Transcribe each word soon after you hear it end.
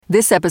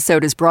This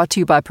episode is brought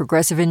to you by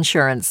Progressive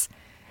Insurance.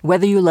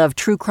 Whether you love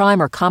true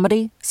crime or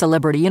comedy,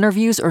 celebrity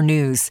interviews or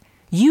news,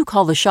 you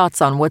call the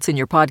shots on what's in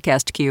your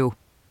podcast queue.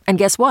 And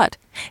guess what?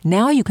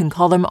 Now you can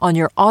call them on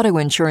your auto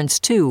insurance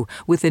too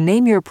with the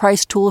Name Your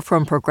Price tool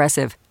from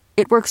Progressive.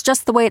 It works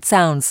just the way it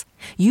sounds.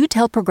 You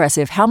tell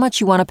Progressive how much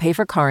you want to pay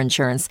for car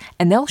insurance,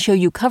 and they'll show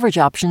you coverage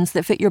options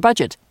that fit your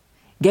budget.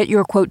 Get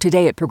your quote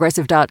today at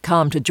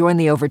Progressive.com to join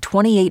the over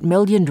 28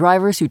 million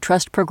drivers who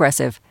trust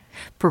Progressive.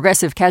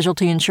 Progressive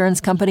Casualty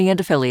Insurance Company and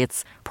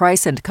Affiliates.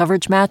 Price and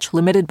coverage match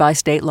limited by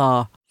state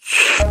law.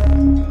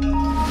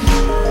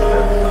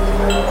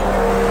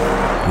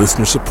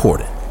 Listener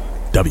supported.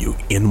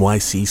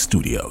 WNYC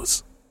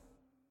Studios.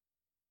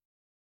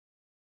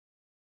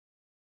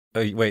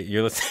 Oh, wait,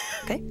 you're listening?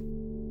 Okay.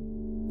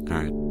 All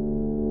right.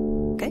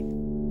 Okay.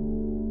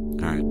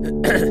 All right.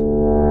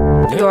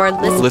 You're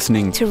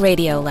Listening to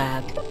Radio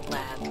Lab.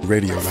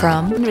 Radio Lab.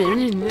 From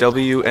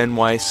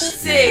WNYC.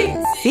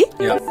 See?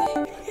 Yeah.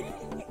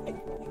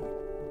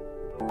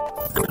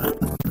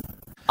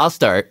 I'll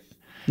start.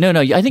 No,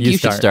 I think you should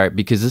start. start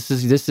because this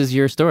is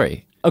your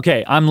story.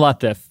 Okay, I'm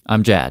Latif.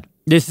 I'm Jad.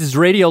 This is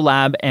Radio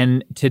Lab,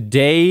 and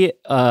today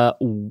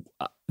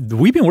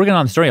we've been working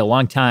on the story a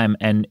long time,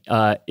 and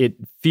it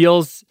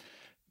feels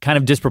kind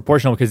of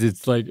disproportional because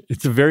it's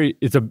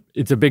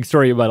a big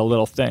story about a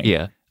little thing.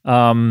 Yeah.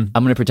 I'm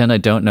going to pretend I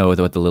don't know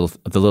what the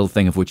little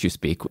thing of which you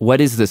speak. What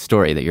is the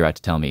story that you're about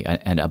to tell me,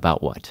 and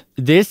about what?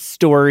 This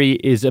story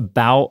is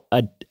about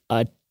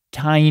a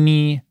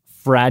tiny,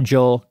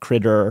 fragile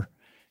critter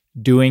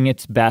doing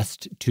its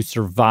best to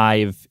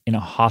survive in a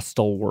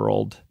hostile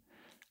world,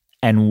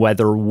 and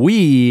whether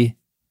we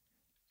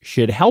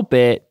should help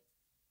it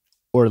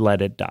or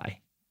let it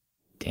die.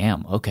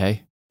 Damn,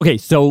 okay. Okay,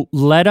 so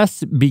let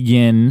us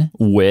begin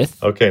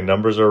with Okay,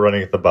 numbers are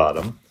running at the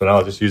bottom. So now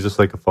I'll just use this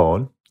like a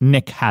phone.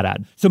 Nick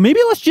Haddad. So maybe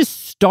let's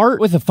just start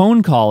with a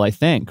phone call, I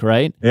think,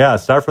 right? Yeah,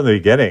 start from the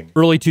beginning.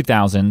 Early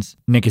 2000s,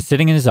 Nick is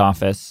sitting in his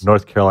office.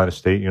 North Carolina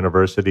State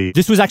University.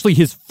 This was actually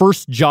his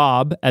first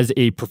job as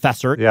a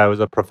professor. Yeah, I was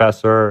a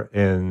professor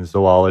in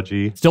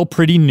zoology. Still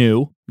pretty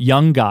new,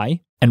 young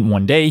guy. And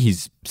one day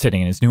he's sitting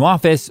in his new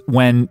office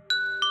when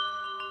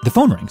the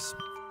phone rings.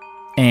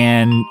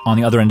 And on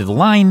the other end of the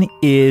line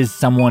is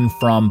someone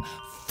from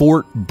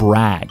Fort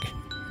Bragg,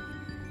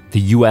 the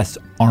U.S.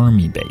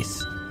 Army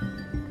base.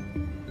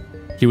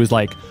 He was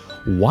like,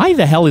 why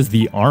the hell is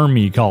the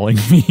Army calling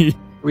me?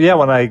 Yeah,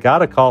 when I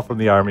got a call from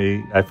the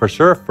Army, I for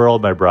sure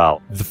furrowed my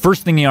brow. The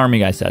first thing the Army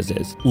guy says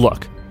is,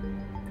 look,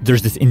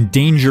 there's this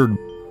endangered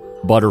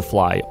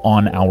butterfly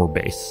on our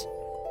base.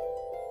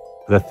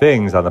 The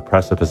thing's on the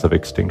precipice of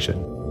extinction.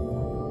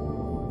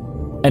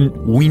 And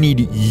we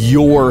need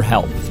your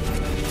help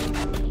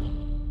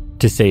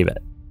to save it.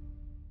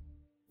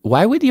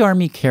 Why would the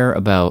Army care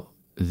about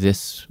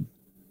this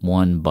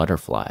one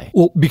butterfly?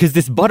 Well, because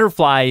this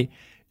butterfly,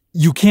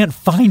 you can't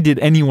find it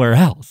anywhere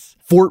else.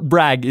 Fort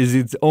Bragg is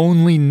its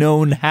only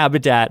known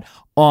habitat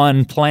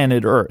on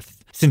planet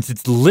Earth. Since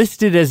it's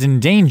listed as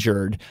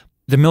endangered,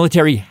 the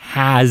military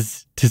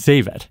has to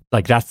save it.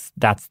 Like that's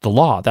the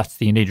law. That's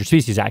the Endangered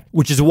Species Act,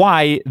 which is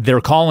why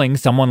they're calling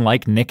someone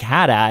like Nick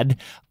Haddad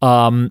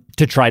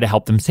to try to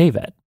help them save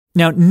it.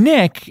 Now,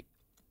 Nick,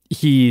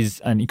 he's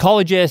an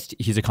ecologist,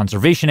 he's a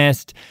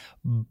conservationist,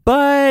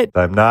 but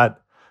I'm not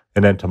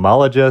an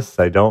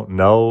entomologist. I don't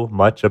know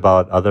much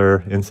about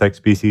other insect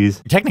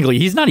species. technically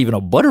he's not even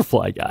a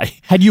butterfly guy.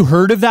 Had you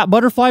heard of that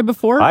butterfly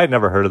before? I had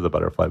never heard of the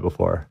butterfly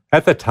before.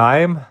 At the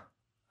time,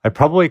 I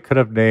probably could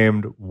have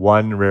named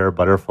one rare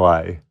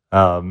butterfly.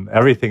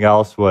 Everything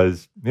else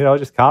was,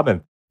 just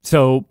common.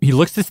 So he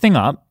looks this thing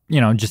up,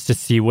 just to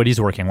see what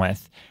he's working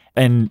with.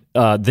 And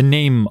the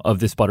name of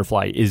this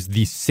butterfly is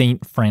the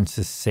St.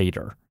 Francis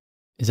satyr.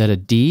 Is that a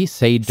D?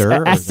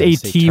 Satyr?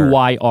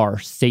 Satyr.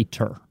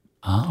 Satyr.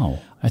 Oh,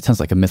 that sounds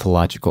like a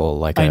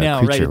mythological, I know,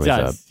 right? creature It with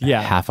does.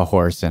 a half a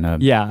horse and a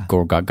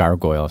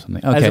gargoyle or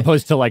something. Okay. As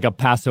opposed to like a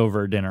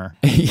Passover dinner.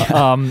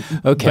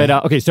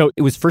 Okay. So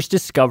it was first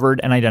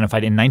discovered and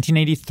identified in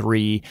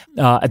 1983.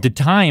 At the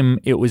time,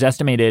 it was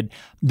estimated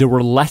there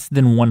were less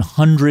than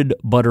 100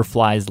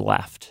 butterflies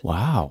left.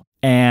 Wow.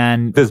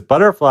 And This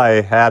butterfly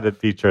had a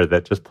feature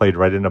that just played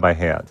right into my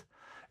hand.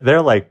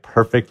 They're like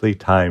perfectly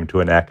timed to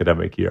an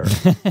academic year.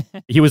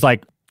 he was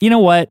like, you know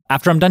what?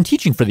 After I'm done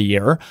teaching for the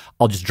year,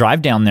 I'll just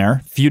drive down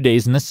there a few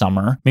days in the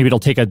summer. Maybe it'll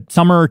take a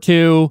summer or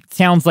two.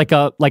 Sounds like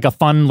a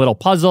fun little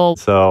puzzle.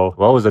 So,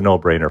 well, it was a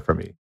no-brainer for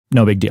me.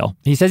 No big deal.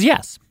 He says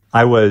yes.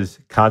 I was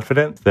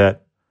confident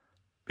that,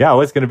 I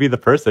was going to be the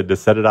person to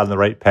set it on the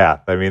right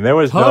path. I mean, there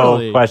was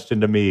Totally. no question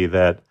to me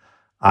that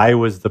I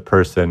was the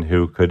person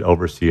who could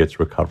oversee its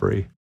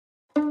recovery.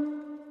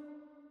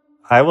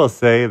 I will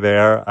say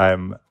there,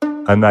 I'm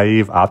a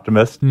naive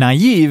optimist.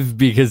 Naive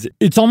because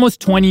it's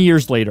almost 20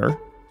 years later.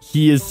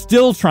 He is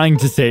still trying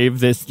to save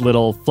this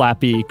little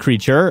flappy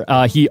creature.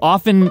 He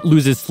often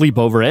loses sleep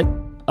over it.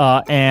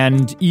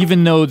 And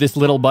even though this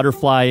little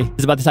butterfly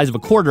is about the size of a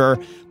quarter,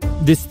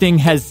 this thing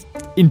has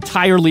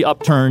entirely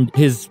upturned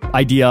his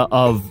idea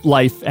of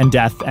life and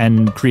death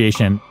and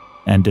creation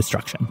and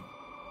destruction.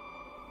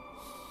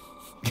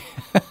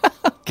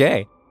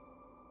 Okay.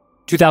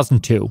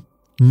 2002,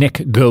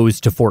 Nick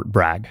goes to Fort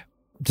Bragg.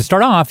 To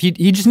start off, he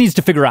just needs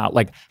to figure out,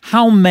 like,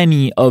 how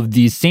many of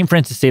these St.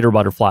 Francis satyr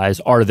butterflies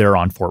are there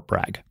on Fort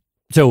Bragg?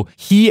 So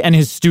he and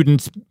his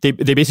students, they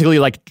basically,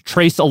 like,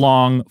 trace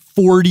along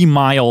 40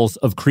 miles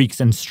of creeks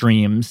and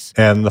streams.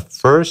 And the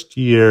first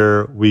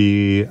year,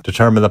 we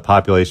determined the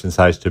population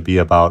size to be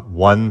about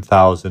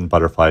 1,000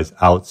 butterflies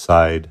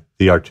outside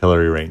the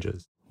artillery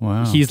ranges.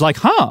 Wow. He's like,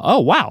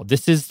 oh, wow,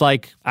 this is,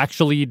 like,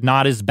 actually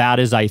not as bad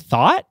as I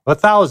thought.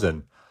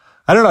 1,000.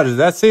 I don't know, does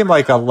that seem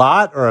like a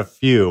lot or a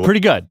few? Pretty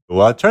good.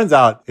 Well, it turns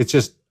out it's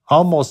just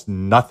almost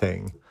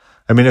nothing.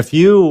 I mean, if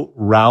you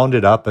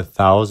rounded up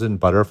 1,000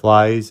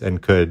 butterflies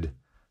and could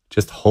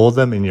just hold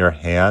them in your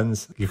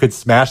hands, you could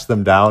smash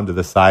them down to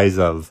the size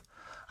of,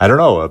 I don't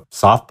know, a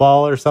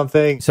softball or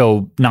something.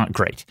 So not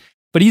great.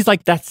 But he's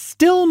like, that's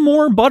still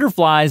more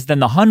butterflies than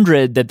the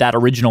 100 that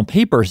original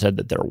paper said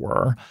that there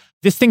were.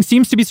 This thing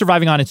seems to be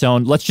surviving on its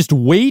own. Let's just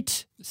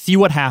wait, see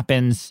what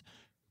happens,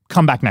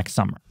 come back next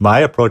summer. My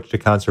approach to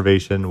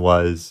conservation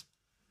was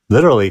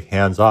literally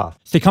hands off.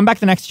 So they come back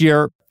the next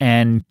year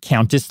and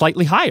count is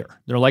slightly higher.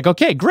 They're like,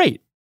 okay,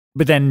 great.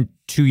 But then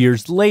 2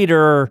 years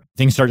later,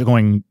 things started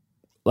going,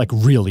 like,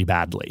 really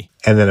badly.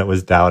 And then it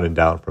was down and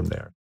down from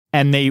there.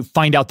 And they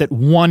find out that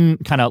one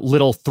kind of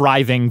little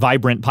thriving,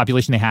 vibrant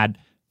population they had,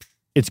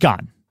 it's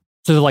gone.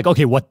 So they're like,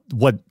 okay, what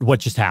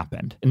just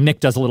happened? And Nick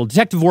does a little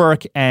detective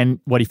work, and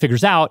what he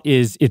figures out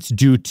is it's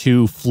due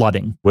to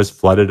flooding. Was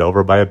flooded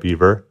over by a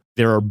beaver.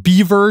 There are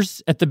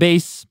beavers at the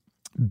base.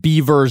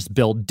 Beavers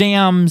build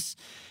dams.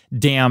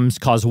 Dams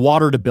cause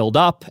water to build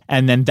up,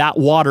 and then that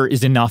water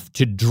is enough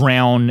to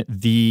drown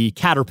the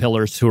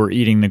caterpillars who are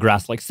eating the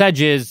grass-like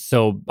sedges.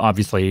 So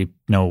obviously,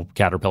 no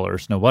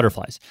caterpillars, no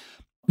butterflies.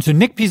 So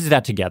Nick pieces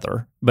that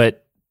together,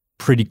 but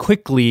pretty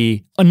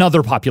quickly,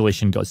 another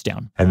population goes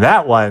down. And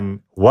that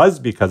one was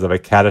because of a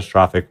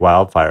catastrophic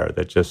wildfire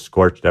that just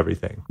scorched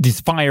everything.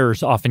 These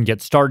fires often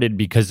get started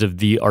because of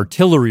the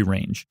artillery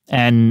range.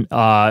 And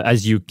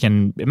as you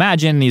can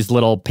imagine, these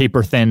little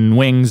paper-thin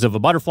wings of a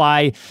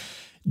butterfly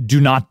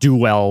do not do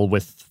well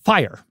with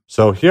fire.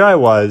 So here I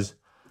was,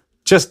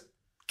 just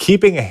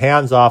keeping a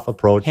hands-off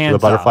approach to the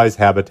butterfly's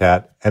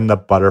habitat, and the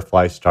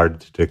butterfly started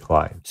to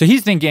decline. So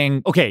he's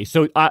thinking, okay,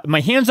 so my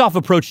hands-off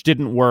approach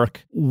didn't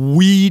work.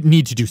 We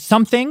need to do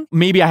something.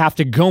 Maybe I have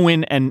to go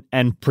in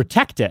and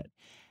protect it.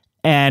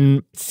 And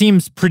it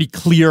seems pretty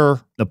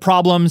clear the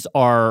problems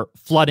are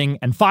flooding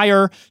and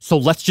fire, so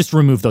let's just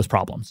remove those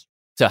problems.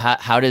 So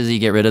how does he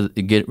get rid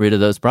of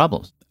those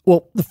problems?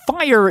 Well, the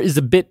fire is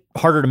a bit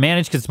harder to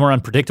manage because it's more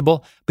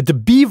unpredictable. But the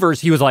beavers,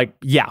 he was like,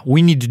 yeah,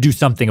 we need to do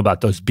something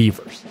about those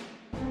beavers.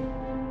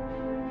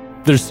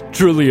 There's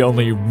truly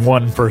only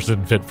one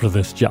person fit for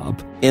this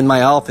job. In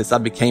my office, I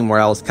became where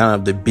I was kind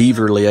of the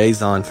beaver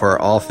liaison for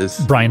our office.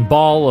 Brian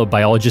Ball, a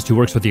biologist who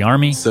works with the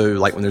Army. So,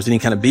 like, when there's any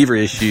kind of beaver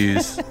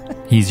issues...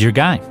 He's your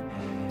guy.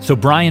 So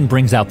Brian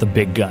brings out the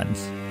big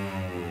guns.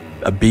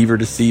 A beaver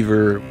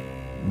deceiver,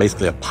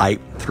 basically a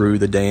pipe through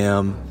the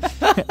dam.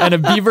 And a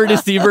beaver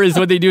deceiver is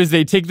what they do is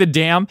they take the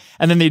dam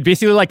and then they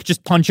basically, like,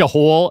 just punch a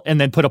hole and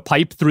then put a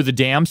pipe through the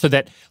dam so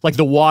that, like,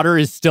 the water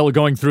is still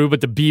going through,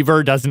 but the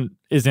beaver doesn't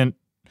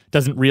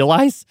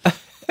realize.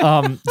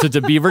 So it's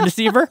a beaver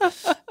deceiver.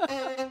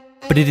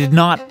 But it did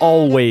not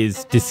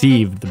always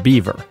deceive the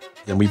beaver.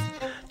 And we've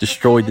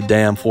destroyed the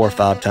dam 4 or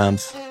 5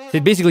 times.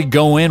 They'd basically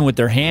go in with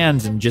their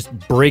hands and just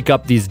break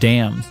up these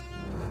dams.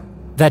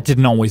 That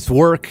didn't always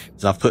work.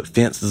 So I've put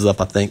fences up,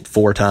 I think,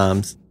 4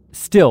 times.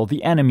 Still,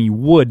 the enemy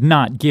would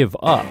not give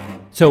up.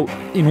 So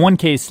in one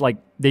case, like,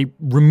 they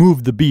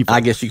removed the beaver. I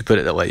guess you could put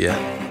it that way,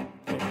 yeah.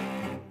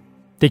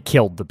 They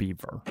killed the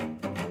beaver.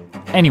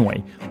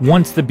 Anyway,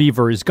 once the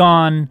beaver is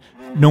gone,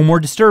 no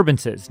more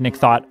disturbances. Nick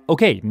thought,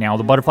 okay, now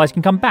the butterflies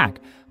can come back.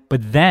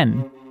 But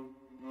then...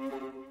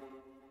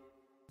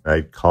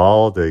 I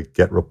called to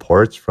get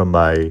reports from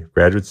my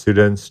graduate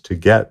students to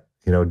get,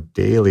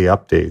 daily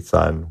updates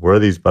on were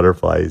these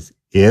butterflies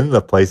in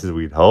the places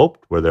we'd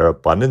hoped? Were their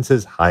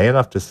abundances high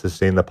enough to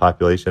sustain the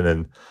population?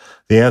 And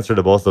the answer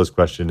to both those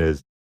questions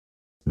is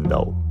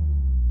no.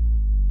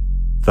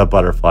 The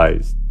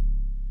butterflies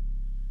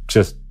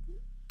just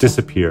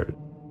disappeared.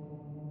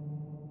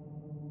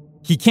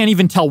 He can't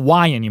even tell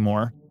why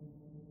anymore.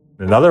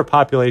 Another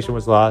population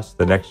was lost,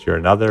 the next year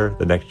another,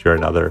 the next year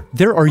another.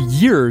 There are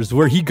years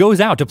where he goes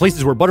out to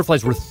places where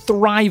butterflies were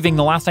thriving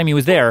the last time he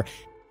was there,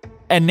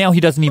 and now he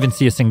doesn't even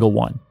see a single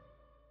one.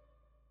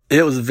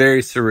 It was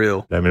very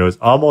surreal. I mean, it was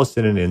almost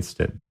in an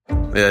instant.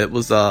 Yeah, it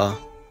was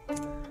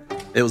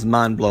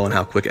mind-blowing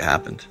how quick it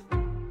happened.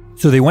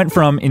 So they went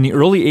from, in the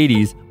early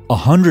 80s,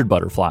 100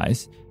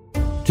 butterflies,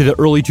 to the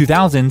early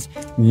 2000s,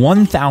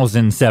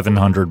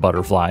 1,700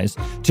 butterflies,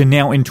 to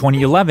now in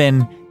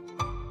 2011,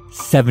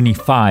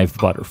 75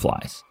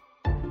 butterflies.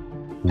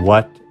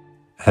 What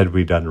had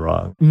we done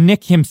wrong?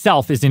 Nick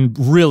himself is in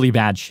really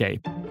bad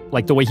shape.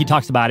 Like, the way he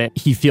talks about it,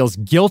 he feels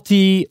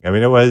guilty. I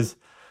mean, it was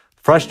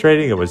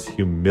frustrating. It was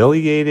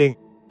humiliating.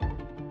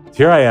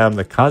 Here I am,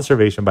 the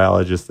conservation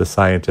biologist, the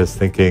scientist,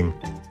 thinking,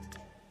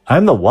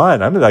 I'm the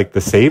one. I'm like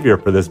the savior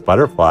for this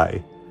butterfly.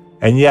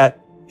 And yet,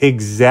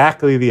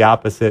 exactly the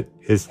opposite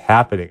is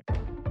happening.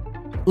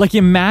 Like,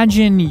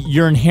 imagine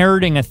you're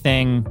inheriting a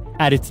thing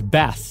at its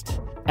best,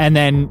 and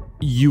then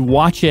you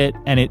watch it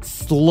and it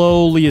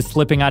slowly is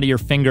slipping out of your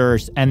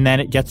fingers, and then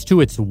it gets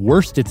to its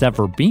worst it's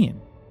ever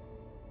been.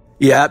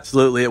 Yeah,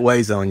 absolutely. It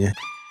weighs on you.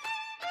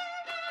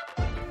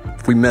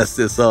 If we mess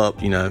this up,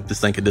 this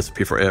thing could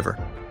disappear forever.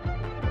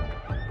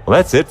 Well,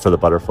 that's it for the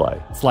butterfly.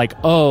 It's like,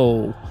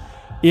 oh,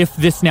 if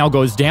this now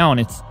goes down,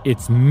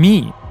 it's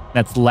me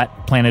that's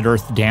let planet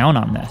Earth down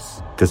on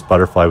this. This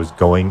butterfly was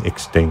going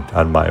extinct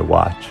on my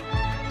watch.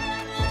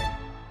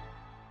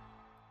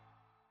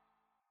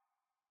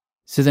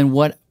 So then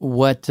what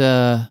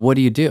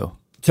do you do?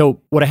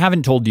 So what I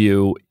haven't told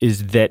you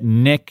is that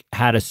Nick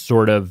had a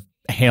sort of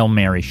Hail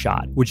Mary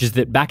shot, which is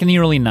that back in the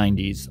early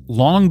 90s,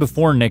 long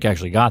before Nick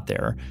actually got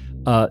there,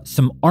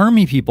 some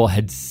Army people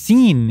had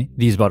seen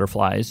these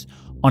butterflies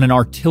on an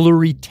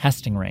artillery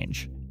testing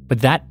range.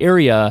 But that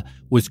area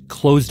was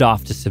closed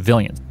off to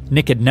civilians.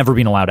 Nick had never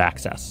been allowed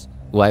access.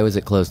 Why was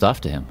it closed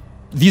off to him?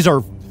 These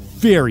are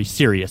very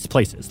serious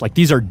places. Like,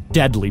 these are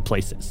deadly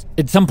places.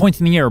 At some points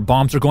in the year,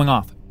 bombs are going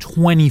off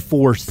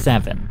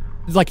 24/7.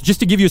 Like, just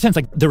to give you a sense,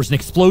 like, there was an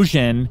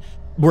explosion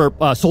where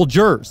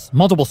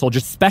multiple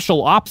soldiers,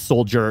 special ops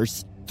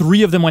soldiers,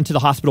 3 of them went to the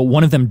hospital,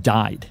 1 of them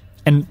died.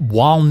 And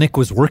while Nick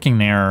was working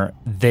there,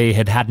 they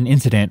had an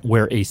incident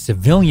where a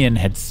civilian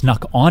had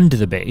snuck onto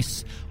the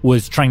base,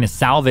 was trying to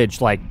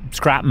salvage, like,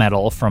 scrap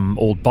metal from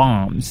old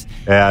bombs.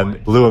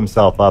 And blew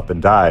himself up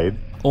and died.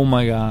 Oh,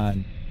 my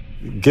God.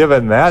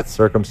 Given that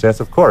circumstance,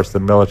 of course,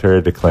 the military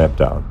had to clamp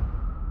down.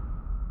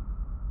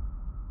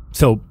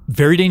 So,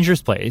 very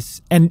dangerous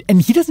place. And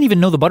he doesn't even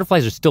know the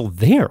butterflies are still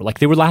there. Like,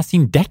 they were last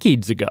seen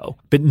decades ago.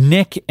 But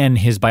Nick and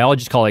his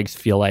biologist colleagues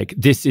feel like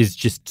this is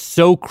just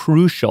so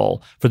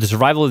crucial for the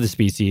survival of the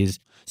species.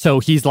 So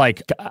he's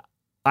like,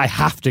 I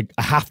have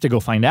to go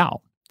find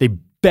out. They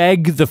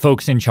beg the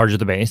folks in charge of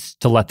the base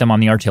to let them on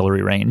the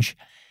artillery range.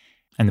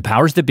 And the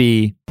powers that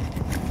be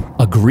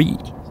agree.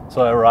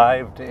 So I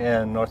arrived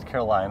in North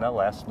Carolina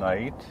last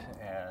night.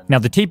 Now,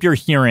 the tape you're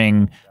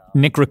hearing,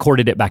 Nick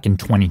recorded it back in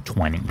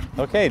 2020.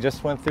 Okay,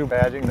 just went through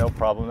badging, no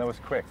problem. That was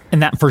quick.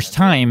 And that first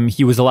time,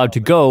 he was allowed to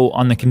go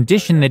on the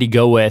condition that he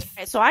go with...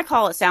 So I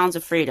call it Sounds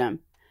of Freedom.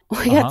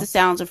 We got the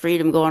Sounds of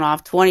Freedom going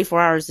off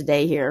 24 hours a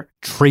day here.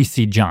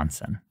 Tracy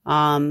Johnson.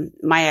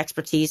 My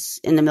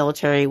expertise in the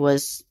military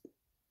was,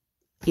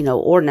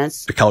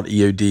 ordnance. They're called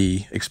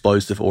EOD,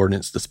 Explosive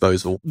Ordnance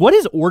Disposal. What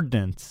is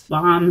ordnance?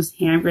 Bombs,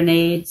 hand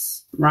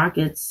grenades,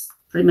 rockets,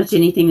 pretty much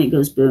anything that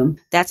goes boom.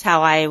 That's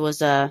how I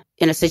was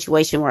in a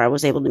situation where I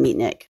was able to meet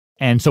Nick.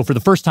 And so for the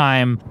first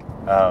time,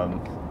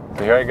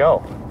 so here I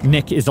go.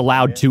 Nick is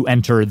allowed to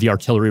enter the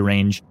artillery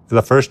range. For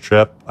the first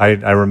trip, I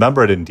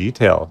remember it in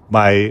detail.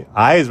 My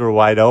eyes were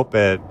wide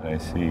open. I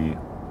see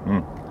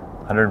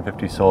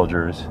 150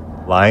 soldiers.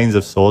 Lines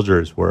of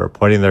soldiers were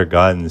pointing their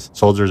guns.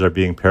 Soldiers are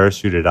being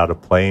parachuted out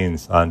of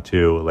planes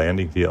onto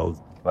landing fields.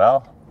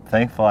 Well,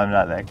 thankful I'm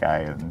not that guy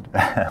and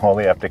I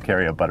only have to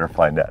carry a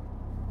butterfly net.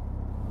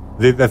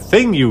 The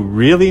thing you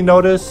really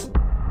notice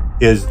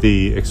is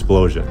the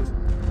explosions.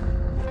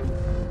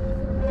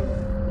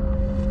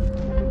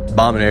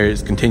 Bombing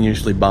areas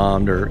continuously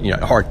bombed or,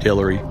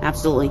 artillery.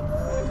 Absolutely.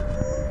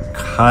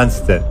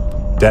 Constant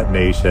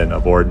detonation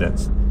of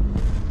ordnance.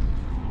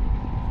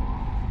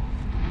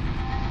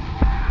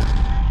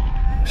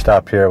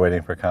 Stop here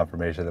waiting for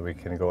confirmation that we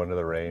can go into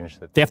the range.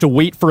 They have to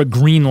wait for a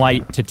green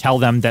light to tell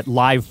them that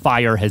live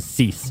fire has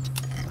ceased.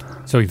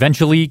 So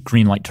eventually,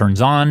 green light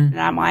turns on.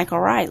 And I'm like, all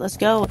right, let's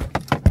go.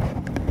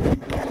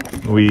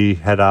 We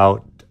head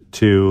out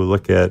to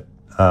look at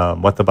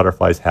what the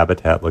butterfly's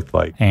habitat looked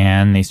like.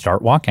 And they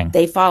start walking.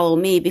 They follow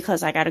me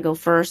because I got to go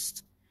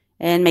first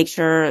and make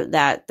sure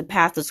that the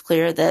path is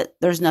clear, that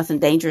there's nothing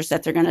dangerous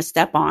that they're going to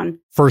step on.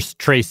 First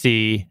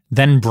Tracy,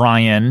 then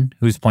Brian,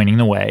 who's pointing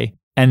the way,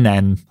 and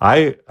then...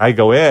 I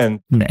go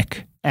in.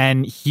 Nick.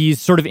 And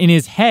he's sort of in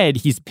his head,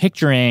 he's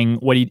picturing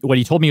what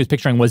he told me he was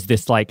picturing was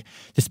this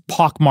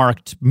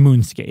pockmarked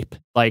moonscape.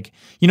 Like,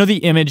 the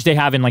image they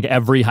have in like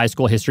every high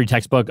school history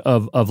textbook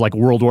of like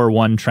World War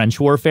I trench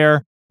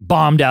warfare,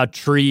 bombed out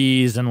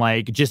trees and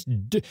like just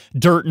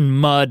dirt and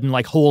mud and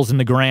like holes in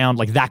the ground,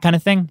 like that kind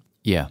of thing.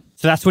 Yeah.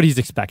 So that's what he's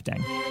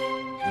expecting.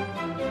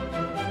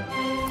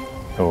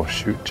 Oh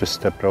shoot, just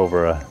stepped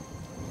over a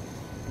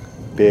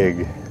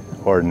big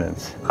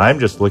ordnance. I'm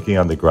just looking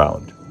on the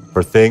ground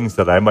for things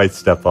that I might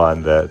step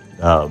on that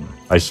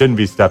I shouldn't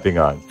be stepping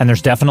on. And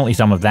there's definitely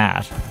some of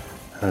that.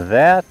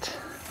 That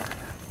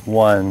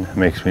one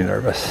makes me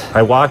nervous.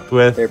 I walked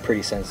with... They're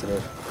pretty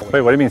sensitive.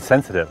 Wait, what do you mean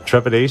sensitive?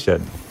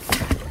 Trepidation.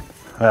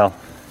 Well,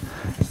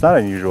 it's not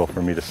unusual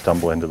for me to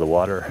stumble into the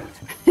water.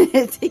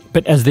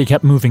 But as they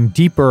kept moving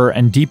deeper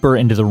and deeper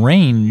into the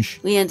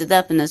range... We ended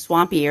up in a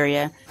swampy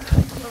area.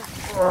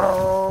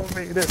 Oh,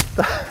 made it.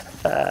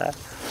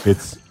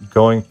 It's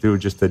going through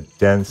just a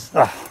dense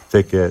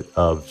thicket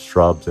of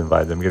shrubs and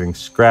vines. I'm getting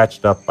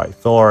scratched up by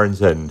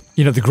thorns and...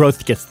 the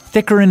growth gets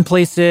thicker in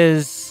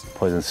places.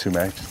 Poison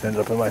sumac just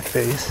ended up in my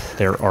face.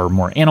 There are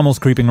more animals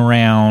creeping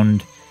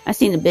around. I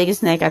seen the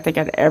biggest snake I think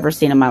I'd ever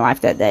seen in my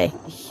life that day.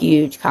 A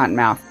huge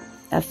cottonmouth.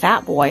 A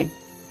fat boy.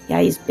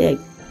 Yeah, he's big.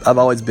 I've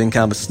always been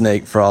kind of a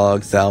snake,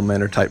 frog,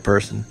 salamander type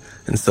person.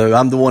 And so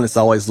I'm the one that's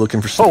always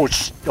looking for...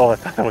 Oh, I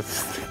thought that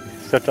was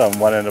stepped on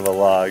one end of a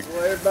log.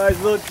 Well, everybody's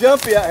a little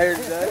jumpy out here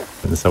today.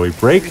 And so we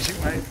break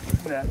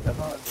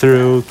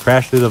through,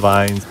 crash through the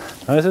vines.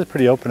 Oh, this is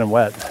pretty open and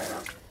wet.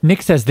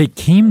 Nick says they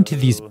came to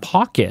these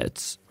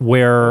pockets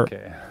where...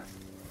 Okay.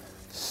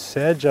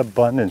 Sedge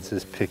abundance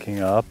is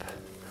picking up.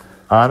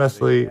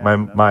 Honestly,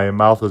 my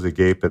mouth was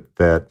agape at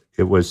that.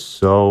 It was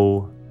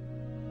so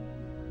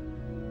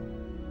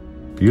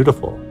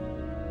beautiful.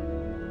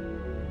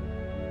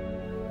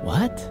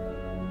 What?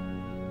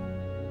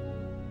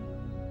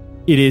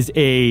 It is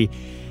a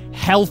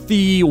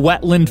healthy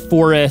wetland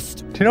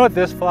forest. Do you know what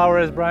this flower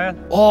is,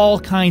 Brian? All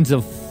kinds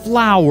of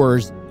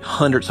flowers.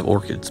 Hundreds of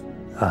orchids.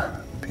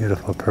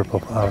 Beautiful purple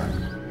flower.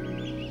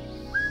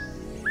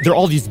 There are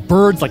all these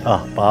birds like...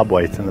 Oh,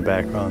 bobwhite's in the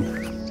background.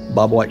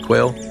 Bobwhite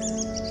quail.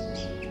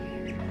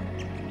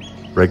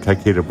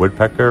 Red-cockaded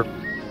woodpecker.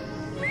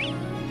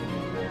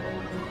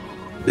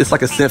 It's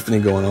like a symphony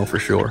going on for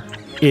sure.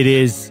 It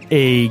is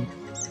a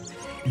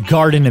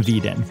Garden of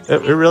Eden.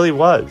 It really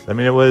was. I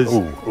mean, it was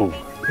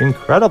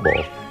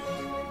incredible.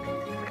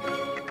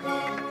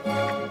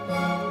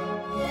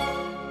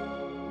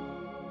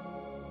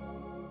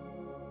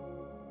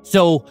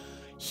 So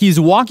he's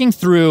walking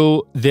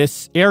through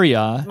this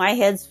area. My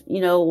head's,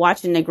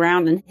 watching the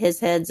ground and his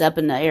head's up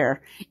in the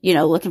air,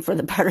 looking for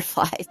the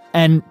butterflies.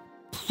 And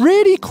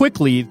pretty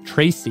quickly,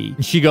 Tracy,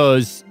 she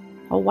goes,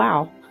 "Oh,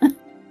 wow.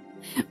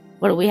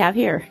 What do we have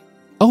here?"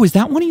 "Oh, is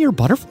that one of your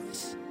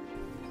butterflies?"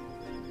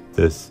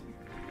 This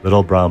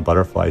little brown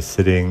butterfly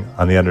sitting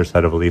on the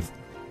underside of a leaf.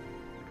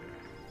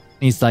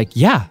 And he's like,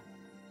 yeah,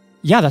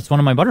 that's one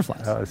of my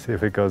butterflies. Let's see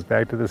if it goes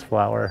back to this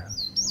flower.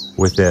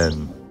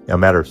 Within a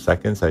matter of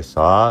seconds, I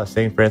saw a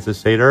St. Francis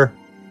satyr.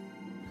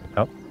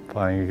 Oh,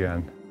 flying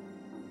again.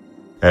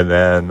 And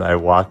then I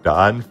walked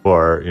on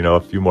for,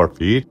 a few more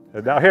feet.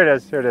 And now here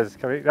it is.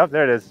 Coming up,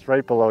 there it is,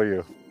 right below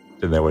you.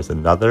 And there was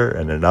another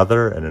and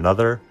another and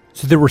another.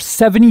 So there were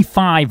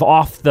 75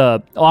 off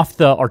the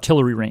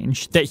artillery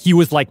range that he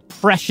was like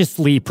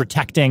preciously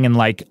protecting and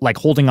like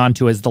holding on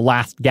to as the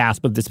last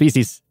gasp of the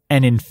species.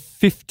 And in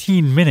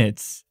 15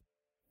 minutes,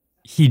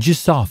 he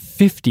just saw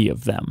 50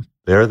 of them.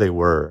 There they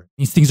were.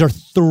 These things are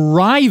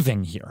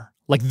thriving here.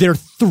 Like they're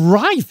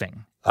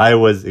thriving. I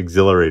was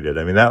exhilarated.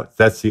 I mean,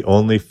 that's the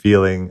only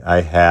feeling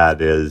I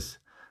had is,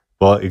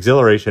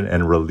 exhilaration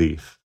and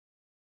relief.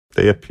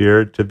 They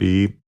appeared to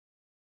be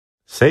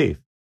safe.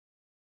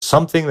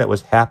 Something that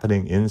was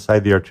happening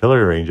inside the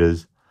artillery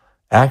ranges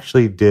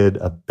actually did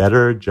a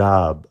better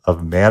job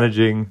of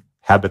managing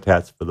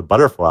habitats for the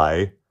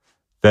butterfly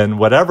than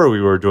whatever we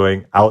were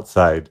doing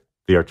outside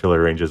the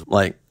artillery ranges.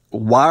 Like,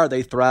 why are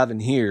they thriving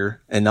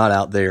here and not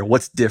out there?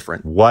 What's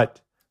different? What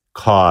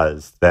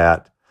caused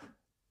that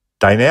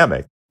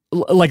dynamic?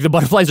 Like the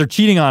butterflies are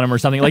cheating on him or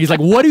something. Like he's like,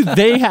 what do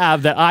they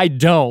have that I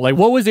don't? Like,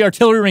 what was the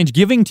artillery range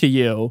giving to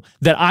you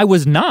that I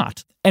was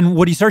not? And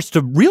what he starts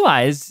to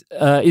realize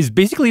is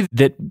basically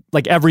that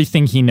like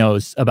everything he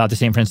knows about the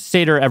St. Francis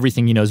satyr,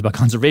 everything he knows about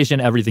conservation,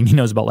 everything he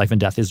knows about life and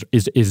death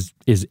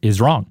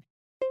is wrong.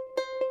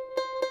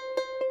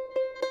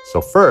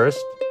 So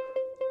first,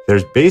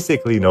 there's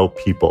basically no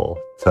people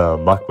to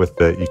muck with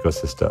the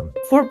ecosystem.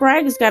 Fort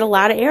Bragg has got a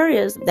lot of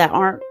areas that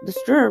aren't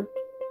disturbed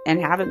and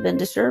haven't been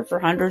disturbed for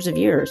hundreds of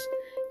years,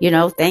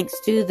 thanks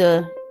to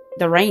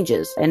the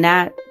ranges. And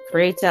that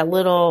creates that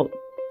little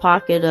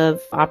pocket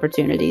of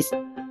opportunities.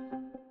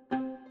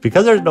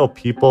 Because there's no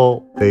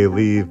people, they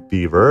leave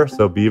beaver.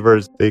 So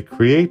beavers, they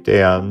create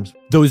dams.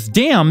 Those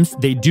dams,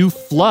 they do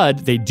flood,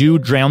 they do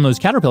drown those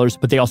caterpillars,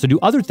 but they also do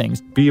other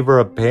things. Beaver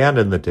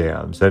abandon the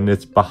dams, and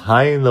it's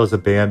behind those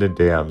abandoned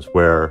dams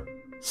where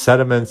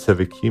sediments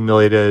have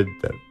accumulated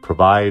that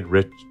provide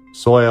rich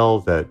soil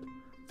that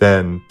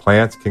then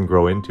plants can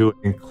grow into,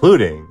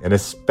 including and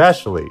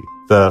especially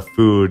the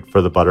food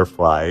for the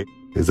butterfly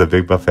is a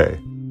big buffet.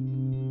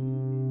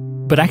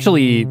 But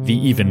actually, the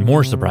even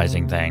more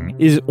surprising thing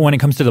is when it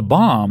comes to the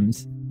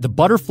bombs, the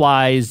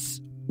butterflies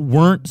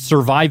weren't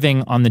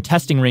surviving on the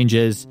testing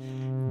ranges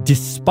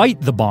despite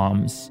the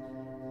bombs.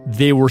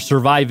 They were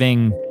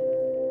surviving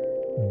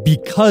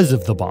because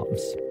of the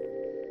bombs.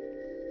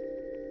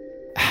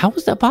 How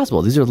is that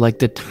possible? These are like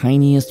the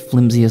tiniest,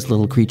 flimsiest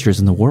little creatures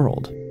in the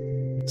world.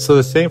 So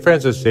the St.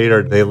 Francis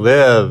satyr, they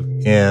live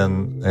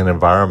in an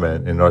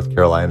environment in North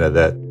Carolina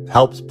that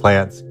helps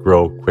plants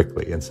grow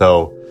quickly. And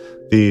so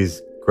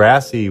these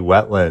grassy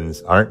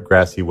wetlands aren't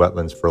grassy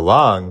wetlands for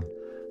long.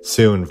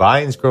 Soon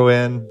vines grow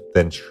in,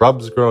 then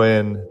shrubs grow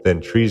in,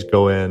 then trees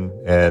go in.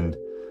 And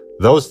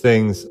those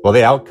things,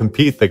 they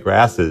outcompete the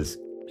grasses.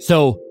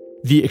 So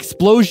the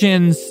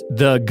explosions,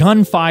 the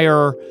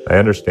gunfire. I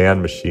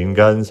understand machine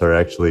guns are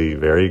actually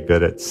very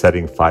good at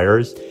setting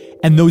fires.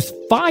 And those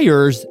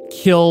fires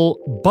kill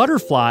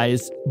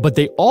butterflies, but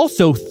they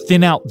also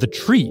thin out the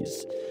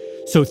trees.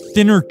 So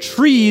thinner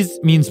trees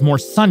means more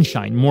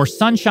sunshine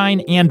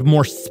and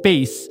more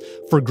space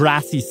for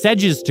grassy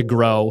sedges to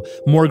grow.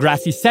 More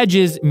grassy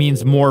sedges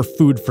means more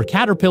food for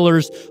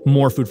caterpillars.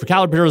 More food for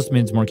caterpillars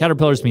means more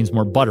caterpillars, means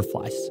more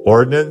butterflies.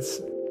 Ordinance,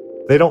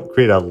 they don't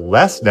create a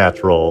less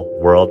natural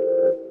world.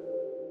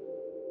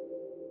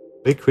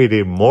 They create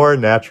a more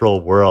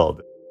natural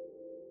world.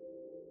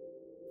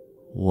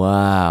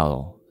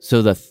 Wow.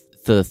 So the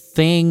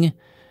thing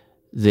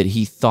that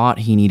he thought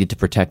he needed to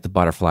protect the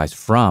butterflies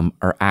from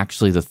are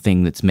actually the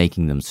thing that's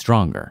making them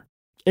stronger.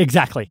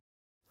 Exactly.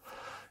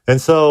 And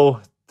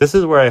so this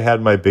is where I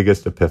had my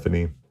biggest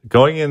epiphany.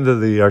 Going into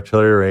the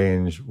artillery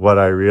range, what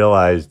I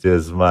realized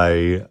is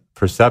my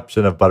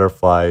perception of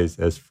butterflies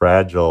as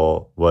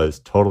fragile was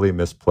totally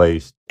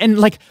misplaced. And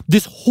like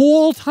this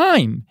whole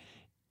time,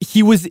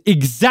 he was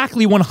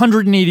exactly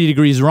 180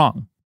 degrees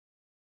wrong.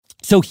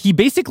 So he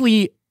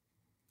basically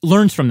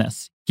learns from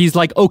this. He's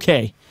like,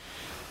 okay,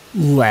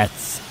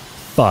 let's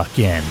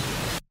fucking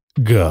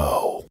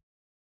go.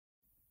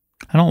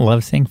 I don't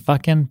love saying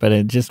fucking, but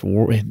it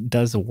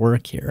does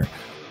work here.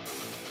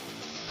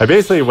 I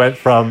basically went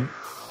from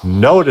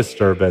no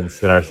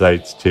disturbance in our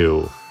sights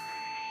to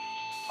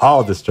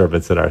all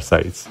disturbance in our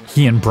sights.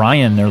 He and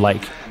Brian, they're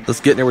like, let's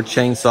get in there with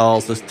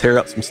chainsaws. Let's tear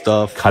up some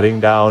stuff. Cutting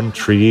down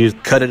trees.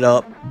 Cut it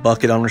up,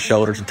 bucket on their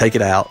shoulders, and take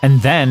it out.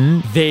 And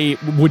then they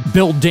would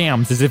build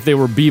dams as if they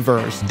were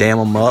beavers. Dam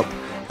them up.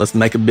 Let's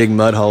make a big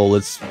mud hole.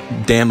 Let's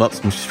dam up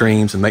some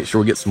streams and make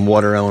sure we get some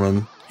water on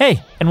them.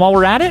 Hey, and while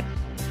we're at it,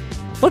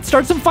 let's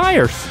start some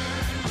fires.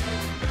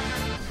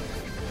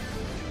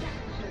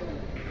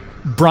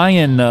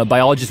 Brian, a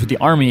biologist with the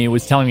Army,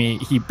 was telling me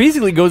he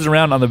basically goes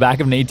around on the back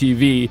of an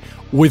ATV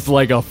with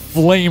like a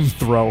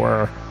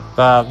flamethrower.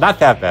 Not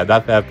that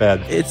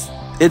bad. It's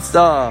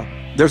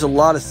there's a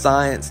lot of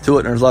science to it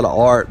and there's a lot of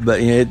art, but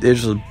you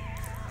know,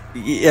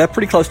 it's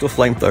pretty close to a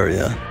flamethrower,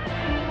 yeah.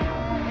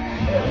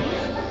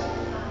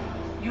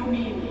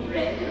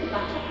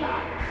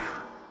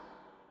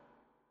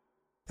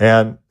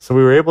 And so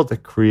we were able to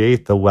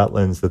create the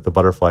wetlands that the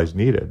butterflies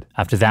needed.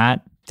 After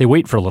that, they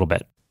wait for a little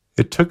bit.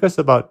 It took us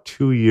about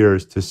 2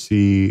 years to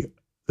see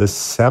the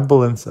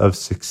semblance of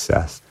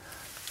success.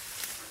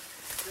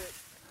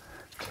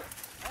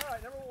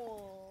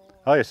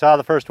 Oh, you saw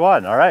the first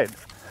one. All right.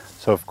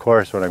 So, of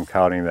course, when I'm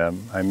counting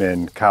them, I'm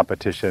in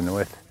competition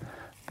with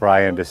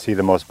Brian to see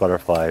the most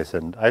butterflies.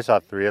 And I saw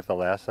 3 at the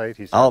last site.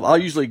 I'll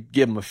usually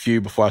give him a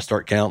few before I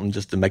start counting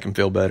just to make him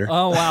feel better.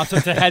 Oh, wow. So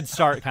it's a head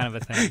start kind of a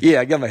thing.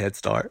 Yeah, I give him a head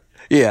start.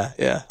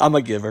 Yeah. I'm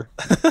a giver.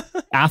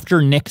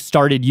 After Nick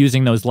started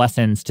using those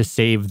lessons to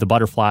save the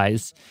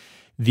butterflies,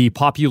 the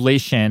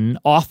population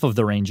off of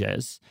the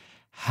ranges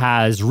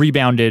has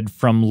rebounded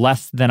from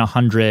less than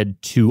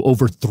 100 to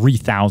over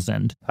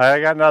 3,000. I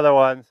got another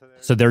one.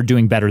 So they're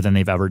doing better than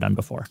they've ever done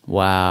before.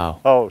 Wow.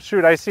 Oh,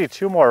 shoot, I see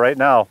 2 more right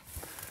now.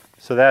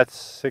 So that's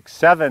 6,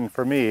 7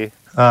 for me.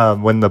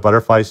 When the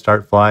butterflies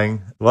start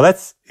flying, well,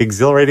 that's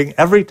exhilarating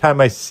every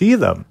time I see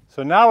them.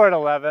 So now we're at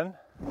 11,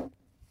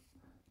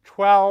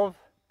 12,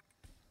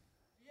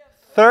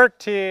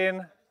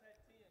 13.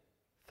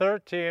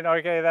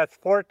 Okay, that's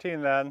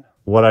 14 then.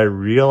 What I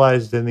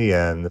realized in the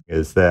end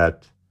is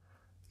that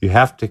you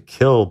have to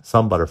kill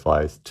some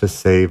butterflies to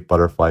save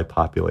butterfly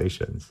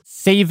populations.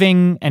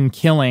 Saving and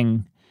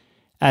killing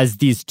as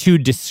these two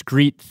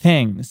discrete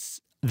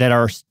things that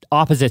are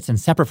opposites and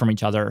separate from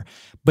each other,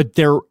 but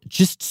they're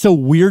just so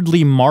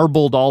weirdly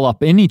marbled all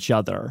up in each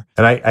other.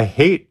 And I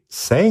hate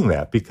saying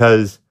that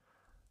because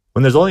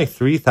when there's only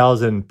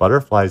 3,000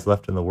 butterflies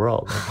left in the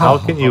world, how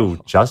can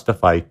you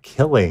justify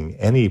killing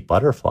any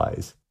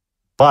butterflies?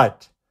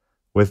 But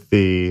with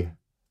the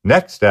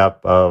next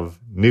step of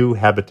new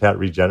habitat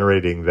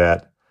regenerating,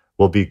 that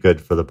will be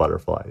good for the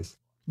butterflies.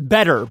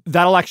 Better.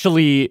 That'll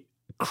actually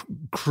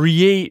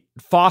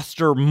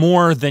foster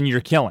more than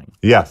you're killing.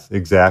 Yes,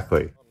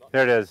 exactly.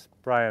 There it is,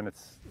 Brian.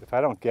 If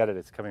I don't get it,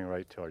 it's coming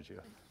right towards you.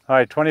 All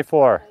right,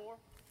 24,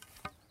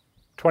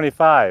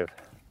 25,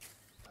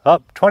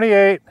 up,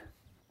 28,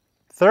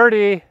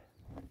 30,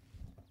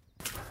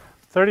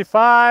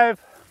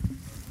 35.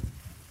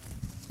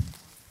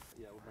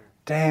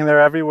 Dang,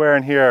 they're everywhere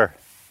in here.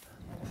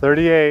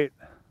 38.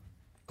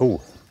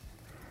 Ooh.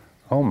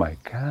 Oh my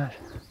gosh.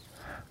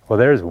 Well,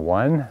 there's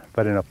one,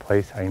 but in a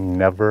place I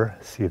never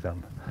see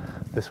them.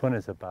 This one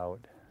is about...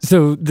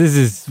 So this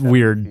is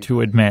weird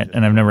to admit,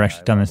 and I've never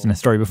actually done this in a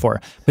story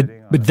before, but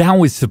that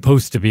was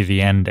supposed to be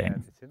the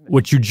ending.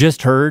 What you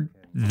just heard,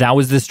 that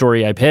was the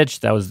story I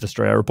pitched, that was the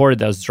story I reported,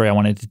 that was the story I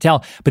wanted to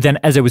tell. But then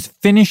as I was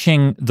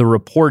finishing the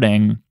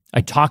reporting,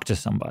 I talked to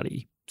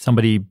somebody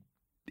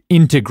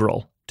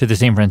integral to the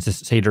St. Francis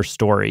Seder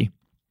story,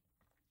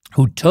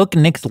 who took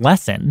Nick's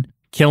lesson,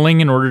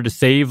 killing in order to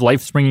save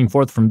life springing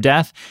forth from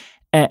death,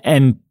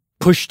 and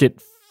pushed it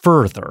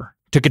further,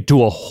 took it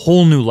to a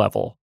whole new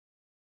level,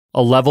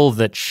 a level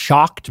that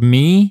shocked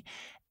me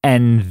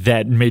and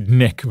that made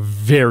Nick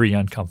very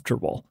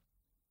uncomfortable.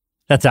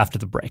 That's after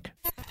the break.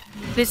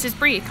 This is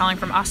Bree calling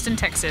from Austin,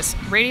 Texas.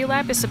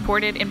 Radiolab is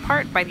supported in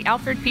part by the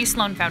Alfred P.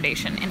 Sloan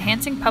Foundation,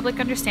 enhancing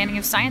public understanding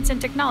of science and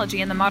technology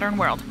in the modern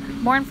world.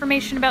 More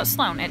information about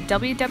Sloan at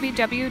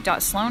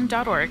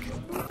www.sloan.org.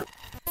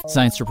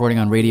 Science reporting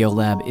on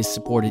Radiolab is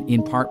supported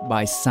in part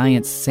by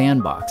Science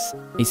Sandbox,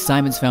 a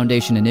Simons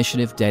Foundation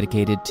initiative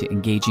dedicated to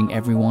engaging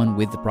everyone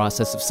with the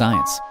process of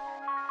science.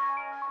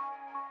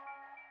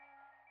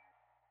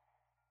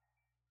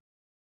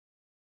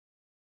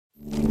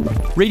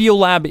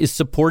 Radiolab is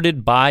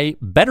supported by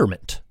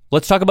Betterment.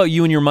 Let's talk about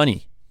you and your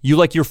money. You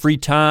like your free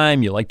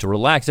time, you like to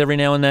relax every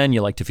now and then,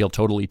 you like to feel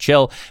totally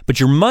chill, but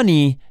your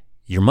money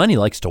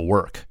likes to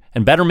work.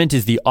 And Betterment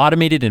is the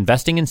automated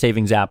investing and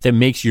savings app that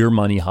makes your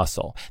money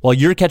hustle. While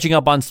you're catching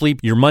up on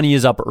sleep, your money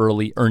is up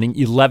early, earning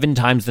 11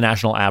 times the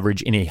national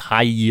average in a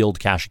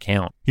high-yield cash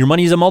account. Your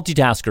money is a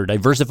multitasker,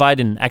 diversified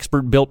in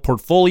expert-built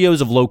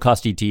portfolios of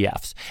low-cost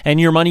ETFs. And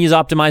your money is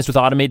optimized with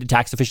automated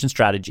tax-efficient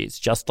strategies,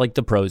 just like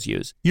the pros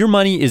use. Your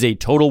money is a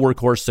total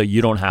workhorse, so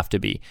you don't have to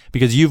be,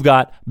 because you've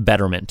got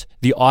Betterment,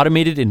 the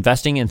automated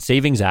investing and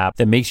savings app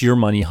that makes your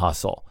money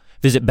hustle.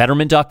 Visit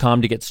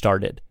Betterment.com to get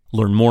started.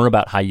 Learn more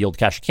about high-yield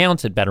cash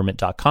accounts at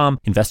Betterment.com.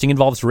 Investing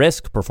involves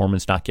risk,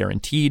 performance not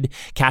guaranteed.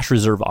 Cash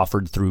reserve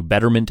offered through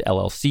Betterment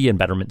LLC and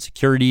Betterment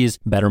Securities.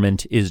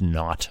 Betterment is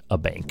not a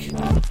bank.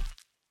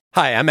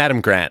 Hi, I'm Adam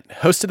Grant,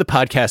 host of the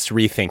podcast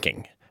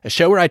Rethinking, a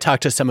show where I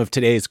talk to some of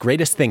today's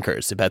greatest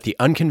thinkers about the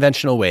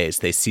unconventional ways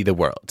they see the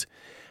world.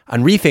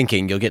 On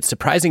Rethinking, you'll get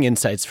surprising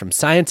insights from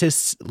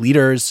scientists,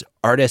 leaders,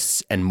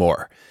 artists, and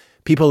more.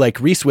 People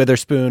like Reese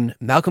Witherspoon,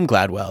 Malcolm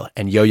Gladwell,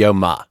 and Yo-Yo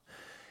Ma.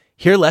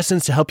 Hear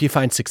lessons to help you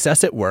find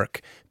success at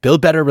work, build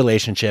better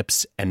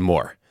relationships, and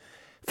more.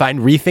 Find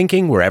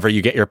Rethinking wherever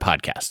you get your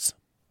podcasts.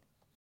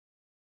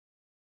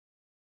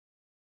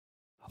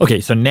 Okay,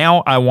 so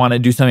now I want to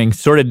do something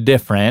sort of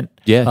different.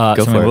 Yeah,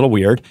 go something for it. a little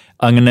weird.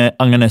 I'm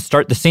gonna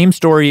start the same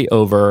story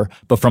over,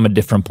 but from a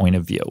different point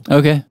of view.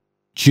 Okay.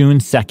 June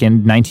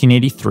 2nd,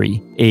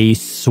 1983. A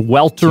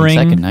sweltering...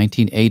 June 2nd,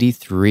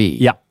 1983.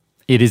 Yeah.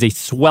 It is a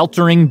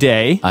sweltering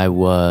day. I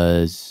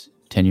was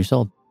 10 years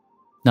old.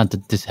 Not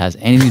that this has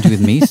anything to do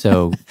with me,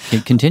 so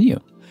continue.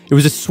 It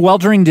was a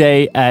sweltering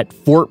day at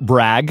Fort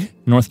Bragg,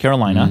 North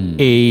Carolina.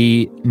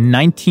 A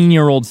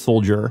 19-year-old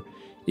soldier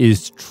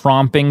is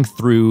tromping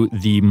through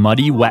the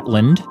muddy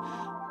wetland,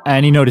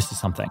 and he notices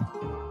something.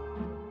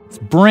 It's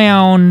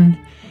brown,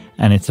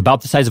 and it's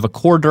about the size of a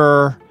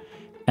quarter,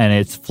 and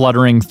it's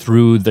fluttering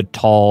through the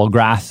tall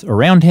grass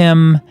around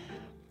him,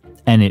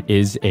 and it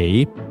is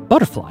a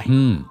butterfly.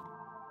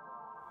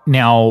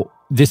 Now,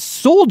 this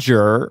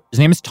soldier, his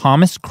name is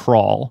Thomas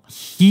Krall.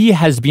 He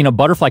has been a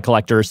butterfly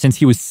collector since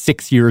he was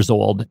 6 years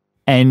old.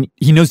 And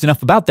he knows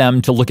enough about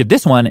them to look at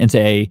this one and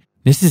say,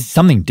 this is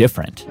something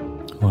different.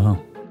 Wow.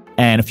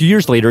 And a few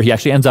years later, he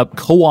actually ends up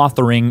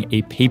co-authoring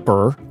a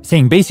paper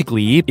saying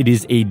basically it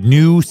is a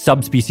new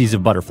subspecies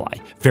of butterfly.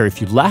 Very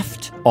few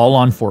left, all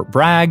on Fort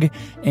Bragg.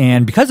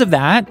 And because of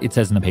that, it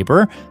says in the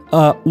paper,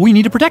 we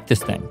need to protect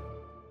this thing.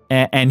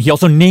 And he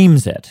also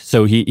names it.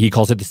 So he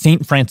calls it the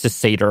St. Francis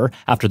Satyr,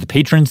 after the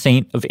patron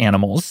saint of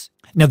animals.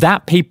 Now,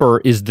 that paper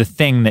is the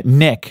thing that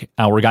Nick,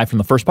 our guy from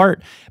the first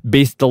part,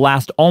 based the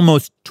last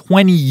almost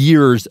 20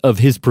 years of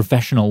his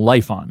professional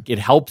life on. It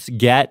helps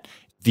get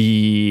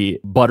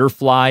the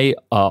butterfly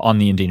on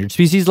the endangered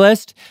species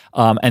list.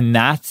 And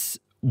that's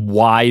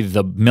why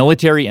the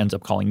military ends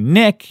up calling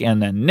Nick,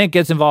 and then Nick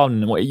gets involved,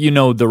 and you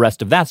know the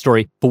rest of that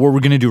story. But what we're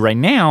going to do right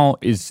now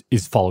is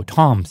follow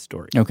Tom's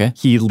story. Okay.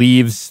 He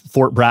leaves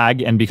Fort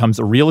Bragg and becomes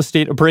a real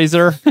estate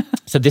appraiser.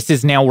 So this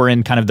is now, we're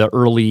in kind of the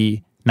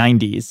early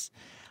 90s.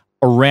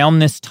 Around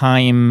this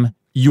time,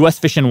 U.S.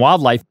 Fish and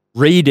Wildlife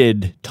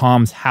raided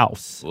Tom's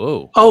house.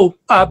 Whoa. Oh,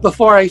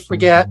 before I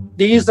forget,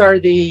 these are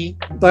the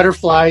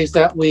butterflies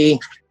that we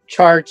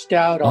charged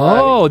out on.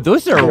 Oh,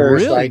 those are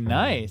really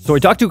nice. So I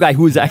talked to a guy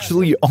who was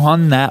actually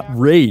on that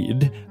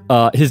raid.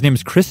 His name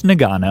is Chris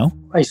Nagano.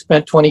 I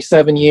spent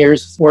 27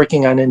 years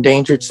working on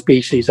endangered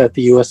species at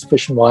the U.S.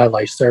 Fish and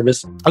Wildlife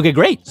Service. Okay,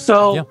 great.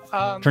 So,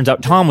 turns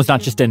out Tom was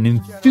not just an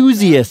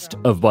enthusiast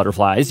of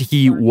butterflies.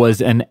 He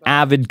was an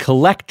avid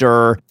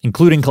collector,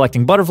 including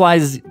collecting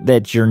butterflies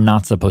that you're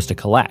not supposed to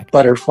collect.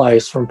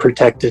 Butterflies from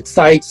protected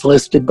sites,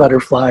 listed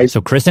butterflies.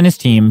 So Chris and his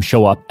team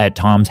show up at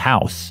Tom's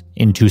house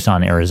in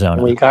Tucson,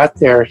 Arizona. When we got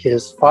there,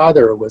 his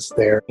father was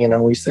there. You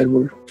know, we said,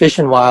 we're Fish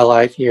and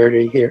Wildlife here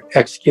to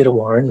execute a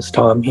warrant. Is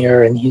Tom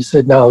here? And he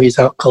said, no, he's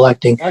out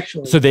collecting.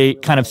 Actually, so they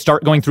kind of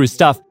start going through his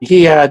stuff.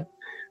 He had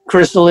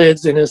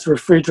chrysalids in his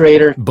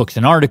refrigerator. Books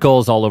and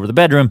articles all over the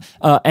bedroom.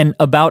 And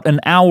about an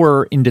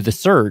hour into the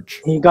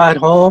search, he got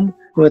home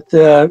with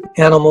the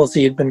animals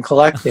he had been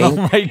collecting.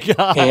 Oh my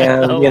God.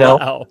 And,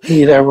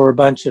 there were a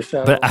bunch of...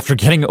 But after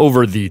getting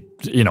over the,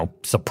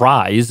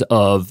 surprise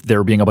of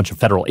there being a bunch of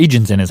federal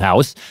agents in his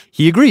house,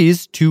 he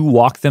agrees to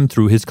walk them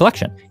through his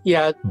collection.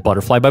 Yeah.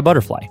 Butterfly by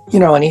butterfly.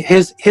 And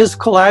his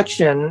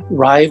collection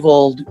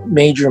rivaled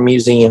major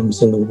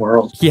museums in the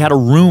world. He had a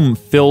room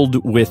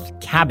filled with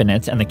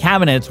cabinets, and the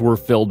cabinets were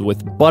filled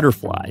with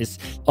butterflies,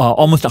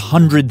 almost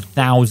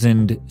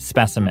 100,000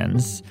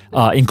 specimens,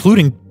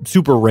 including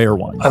super rare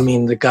ones. I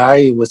mean, the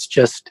guy was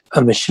just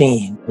a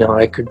machine.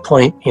 I could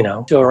point,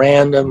 to a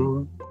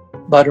random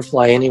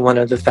butterfly, any one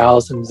of the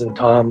thousands, and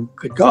Tom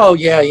could go, oh,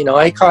 yeah,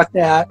 I caught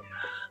that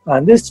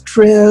on this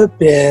trip,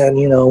 and,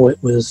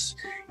 it was,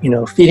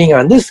 feeding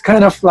on this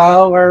kind of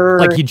flower.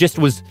 Like he just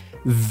was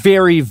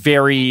very,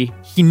 very,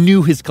 he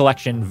knew his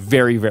collection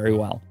very, very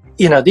well.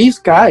 These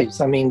guys,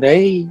 I mean,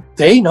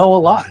 they know a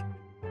lot.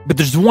 But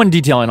there's one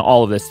detail in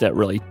all of this that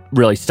really,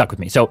 really stuck with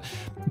me. So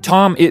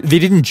Tom, they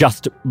didn't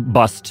just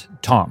bust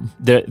Tom.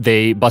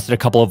 They busted a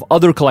couple of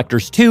other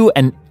collectors too,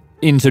 and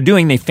in so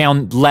doing, they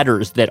found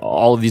letters that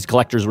all of these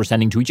collectors were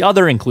sending to each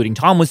other, including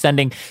Tom was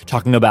sending,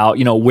 talking about,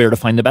 where to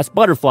find the best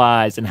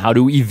butterflies and how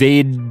to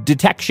evade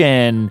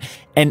detection.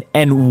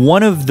 And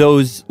one of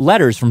those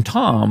letters from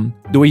Tom,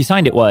 the way he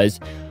signed it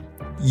was,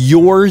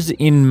 yours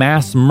in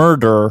mass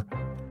murder,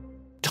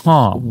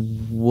 Tom.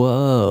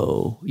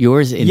 Whoa.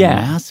 Yours in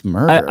mass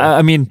murder?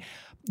 I mean,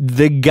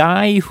 the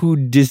guy who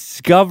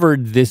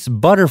discovered this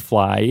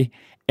butterfly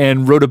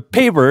and wrote a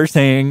paper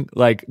saying,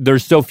 like,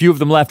 there's so few of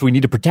them left, we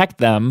need to protect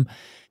them,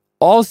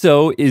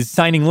 also is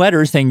signing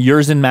letters saying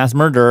yours in mass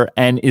murder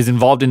and is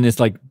involved in this,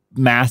 like,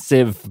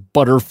 massive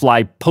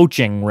butterfly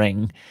poaching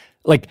ring.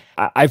 Like,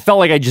 I felt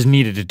like I just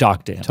needed to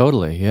talk to him.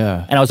 Totally,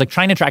 yeah. And I was, like,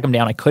 trying to track him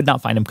down. I could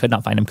not find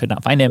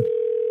him.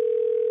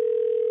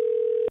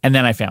 And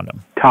then I found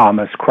him.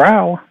 Thomas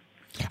Crow.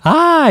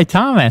 Hi,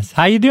 Thomas.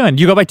 How you doing?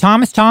 Do you go by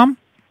Thomas, Tom?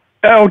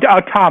 Oh,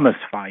 Thomas,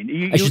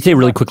 fine. I should say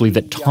really quickly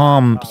that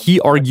Tom,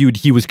 he argued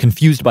he was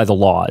confused by the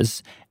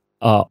laws.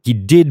 He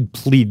did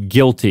plead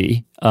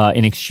guilty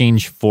in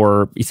exchange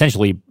for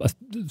essentially a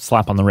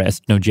slap on the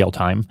wrist, no jail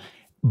time.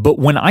 But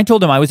when I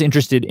told him I was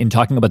interested in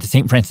talking about the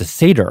St. Francis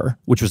Satyr,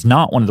 which was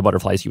not one of the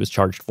butterflies he was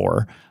charged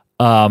for,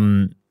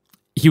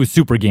 he was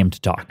super game to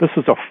talk. This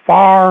is a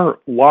far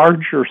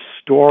larger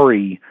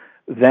story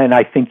than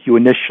I think you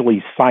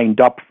initially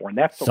signed up for. And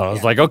that's so I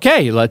was like,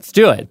 okay, let's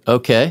do it.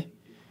 Okay.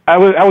 I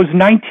was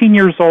 19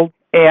 years old,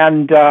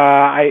 and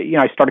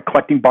I started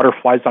collecting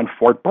butterflies on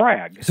Fort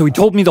Bragg. So he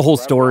told me the whole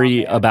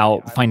story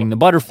about finding the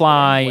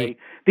butterfly.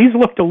 These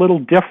looked a little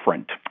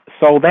different.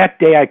 So that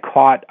day I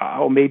caught,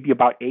 maybe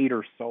about 8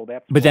 or so.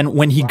 But then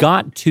when he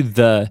got to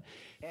the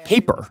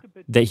paper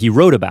that he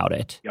wrote about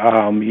it.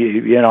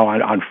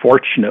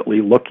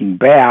 Unfortunately, looking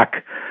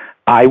back,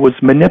 I was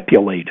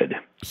manipulated.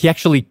 He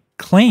actually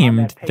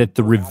claimed that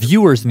the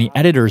reviewers and the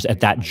editors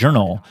at that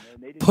journal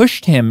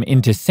pushed him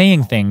into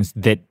saying things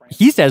that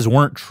he says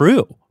weren't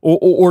true,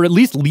 or at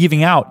least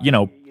leaving out,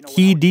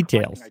 key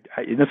details.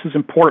 This is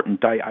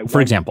important.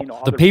 For example,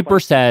 the paper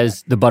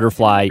says the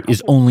butterfly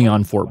is only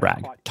on Fort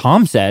Bragg.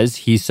 Tom says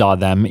he saw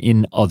them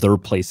in other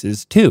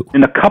places too.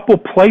 In a couple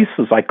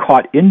places, I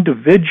caught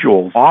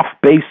individuals off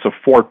base of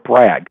Fort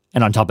Bragg.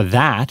 And on top of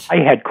that, I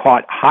had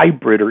caught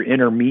hybrid or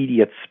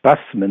intermediate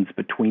specimens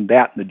between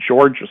that and the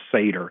Georgia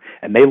Satyr,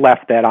 and they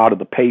left that out of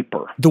the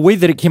paper. The way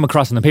that it came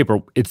across in the paper,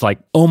 it's like,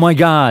 oh my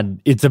God,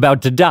 it's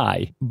about to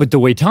die. But the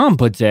way Tom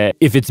puts it,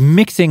 if it's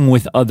mixing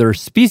with other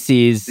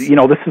species...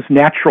 this is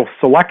natural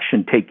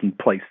selection taking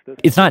place.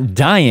 It's not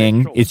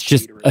dying, it's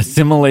just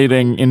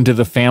assimilating into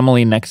the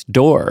family next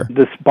door.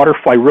 This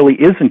butterfly really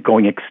isn't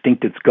going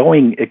extinct. It's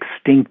going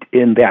extinct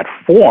in that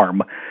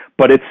form,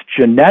 but its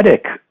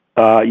genetic...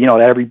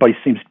 that everybody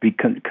seems to be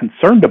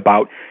concerned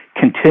about,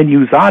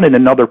 continues on in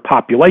another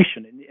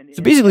population.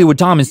 So basically what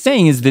Tom is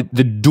saying is that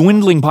the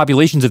dwindling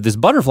populations of this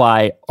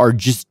butterfly are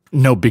just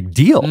no big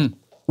deal,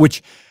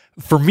 which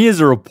for me as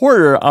a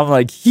reporter, I'm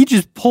like, he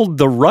just pulled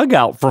the rug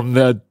out from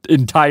the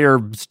entire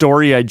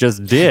story I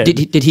just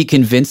did. Did he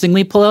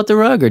convincingly pull out the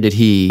rug, or did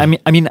he?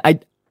 I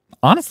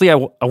honestly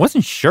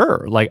wasn't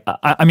sure. Like,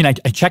 I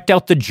checked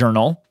out the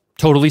journal.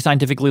 Totally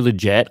scientifically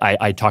legit.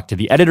 I talked to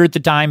the editor at the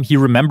time. He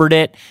remembered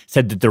it,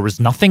 said that there was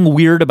nothing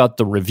weird about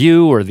the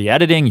review or the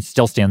editing. He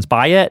still stands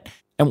by it.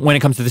 And when it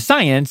comes to the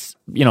science,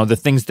 the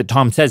things that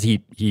Tom says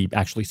he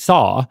actually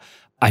saw,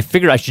 I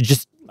figured I should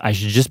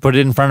just put it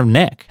in front of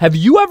Nick. Have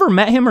you ever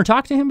met him or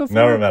talked to him before?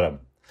 Never met him.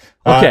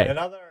 Okay.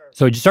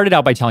 So I just started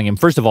out by telling him,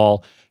 first of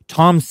all,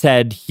 Tom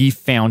said he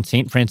found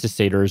St. Francis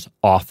Satyrs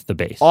off the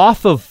base.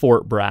 Off of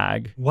Fort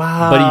Bragg.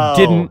 Wow. But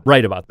he didn't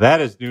write about that.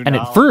 That is new And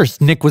knowledge. at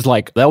first, Nick was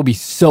like, that would be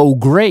so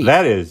great.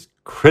 That is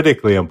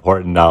critically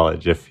important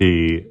knowledge if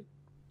he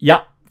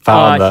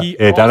he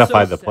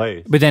identified the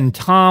place. But then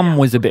Tom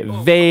was a bit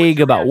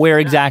vague about where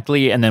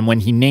exactly. And then when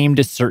he named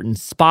a certain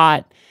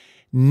spot,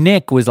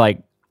 Nick was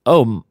like,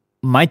 oh,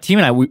 my team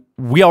and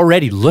I, we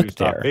already looked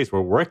there.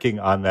 We're working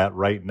on that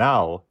right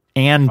now.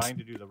 And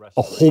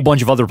a whole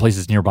bunch of other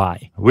places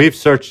nearby. We've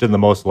searched in the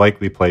most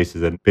likely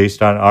places, and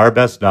based on our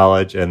best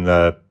knowledge and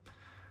the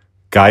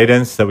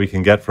guidance that we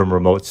can get from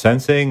remote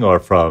sensing or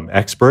from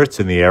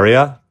experts in the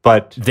area,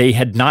 but they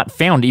had not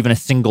found even a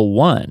single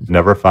one.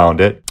 Never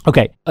found it.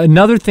 Okay,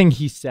 another thing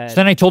he said. So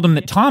then I told him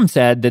that Tom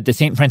said that the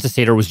St. Francis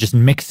Satyr was just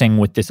mixing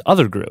with this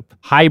other group,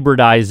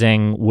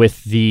 hybridizing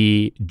with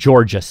the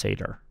Georgia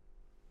Satyr.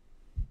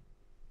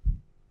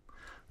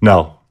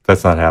 No,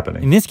 that's not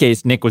happening. In this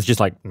case, Nick was just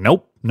like,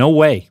 nope, no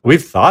way.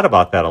 We've thought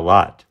about that a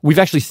lot. We've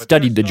actually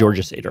studied the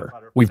Georgia Satyr.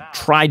 We've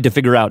tried to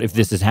figure out if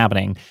this is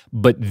happening,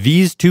 but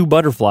these two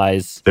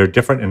butterflies... They're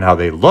different in how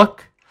they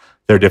look.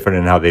 They're different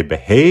in how they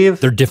behave.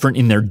 They're different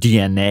in their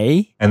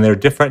DNA. And they're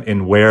different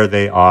in where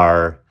they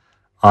are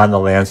on the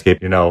landscape.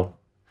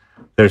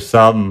 There's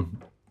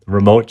some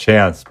remote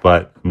chance,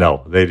 but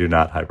no, they do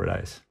not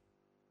hybridize.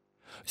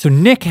 So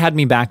Nick had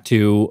me back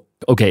to,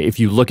 okay, if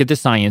you look at the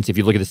science, if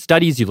you look at the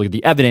studies, you look at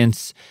the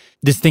evidence,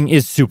 this thing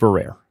is super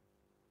rare.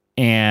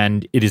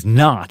 And it is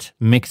not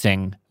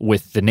mixing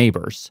with the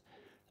neighbors.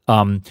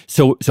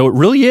 So it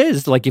really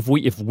is, like, if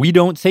we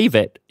don't save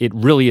it, it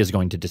really is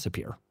going to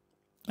disappear.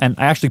 And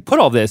I actually put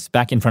all this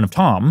back in front of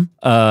Tom,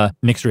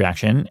 Nick's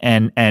reaction,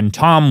 and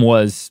Tom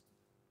was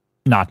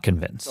not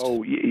convinced.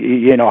 So,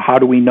 how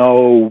do we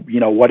know,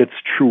 what its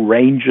true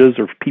range is,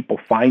 or if people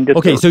find it?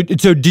 Okay, so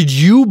did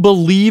you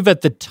believe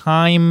at the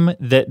time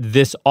that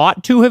this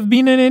ought to have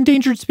been an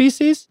endangered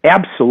species?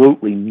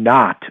 Absolutely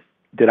not.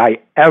 Did I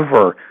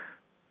ever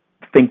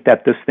think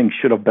that this thing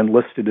should have been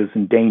listed as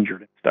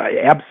endangered?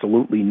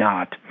 Absolutely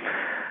not.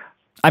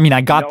 I mean,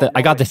 I got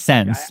the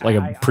sense, like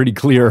a pretty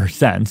clear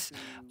sense,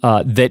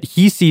 that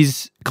he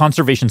sees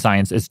conservation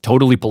science as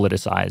totally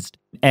politicized.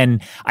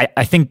 And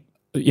I think,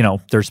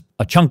 there's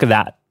a chunk of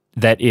that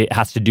it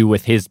has to do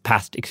with his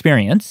past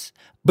experience.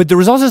 But there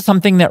was also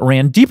something that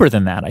ran deeper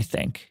than that, I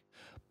think.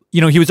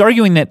 He was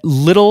arguing that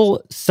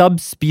little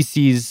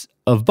subspecies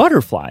of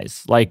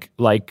butterflies, like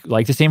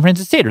the St.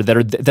 Francis satyr,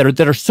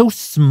 that are so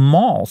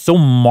small, so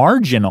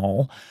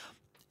marginal,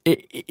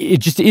 it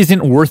just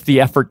isn't worth the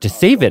effort to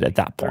save it at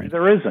that point.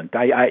 There isn't.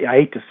 I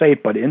hate to say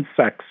it, but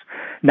insects,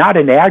 not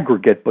in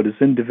aggregate, but as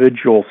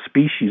individual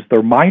species,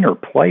 they're minor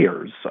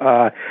players.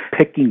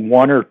 Picking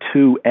one or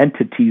two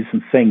entities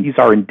and saying these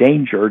are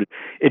endangered,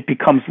 it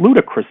becomes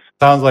ludicrous.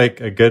 Sounds like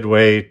a good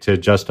way to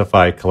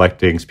justify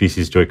collecting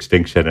species to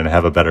extinction and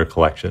have a better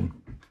collection.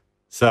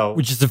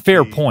 Which is a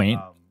fair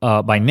point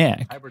by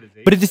Nick.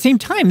 But at the same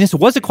time, this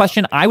was a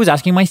question I was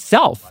asking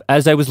myself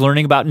as I was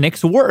learning about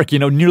Nick's work,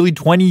 nearly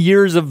 20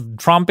 years of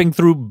tromping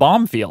through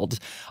bomb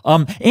fields.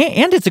 And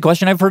it's a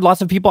question I've heard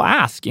lots of people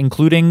ask,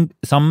 including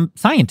some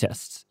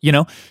scientists.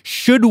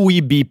 Should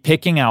we be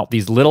picking out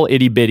these little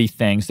itty bitty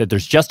things that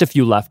there's just a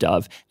few left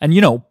of and,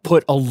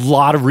 put a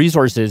lot of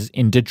resources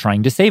into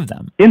trying to save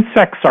them?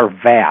 Insects are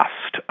vast.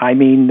 I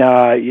mean,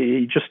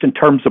 just in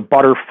terms of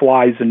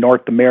butterflies in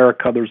North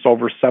America, there's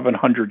over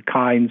 700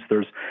 kinds.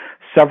 There's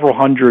several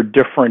hundred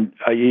different,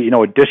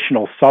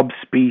 additional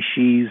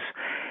subspecies.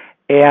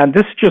 And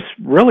this just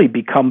really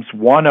becomes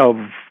one of,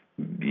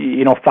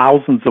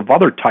 thousands of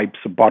other types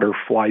of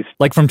butterflies.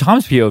 Like from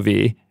Tom's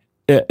POV,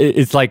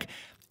 it's like,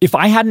 if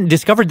I hadn't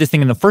discovered this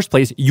thing in the first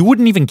place, you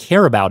wouldn't even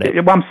care about it.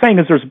 What I'm saying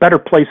is there's better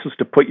places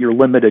to put your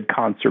limited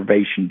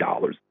conservation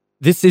dollars.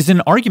 This is an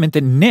argument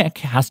that Nick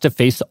has to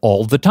face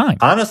all the time.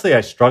 Honestly,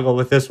 I struggle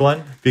with this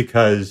one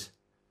because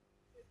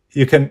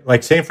you can,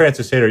 like St.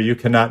 Francis satyr, you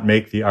cannot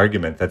make the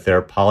argument that there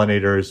are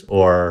pollinators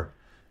or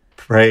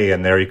prey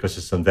in their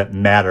ecosystem that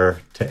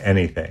matter to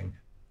anything.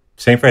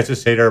 St.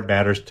 Francis satyr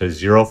matters to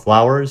zero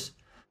flowers.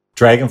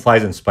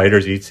 Dragonflies and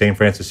spiders eat St.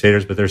 Francis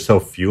satyrs, but there's so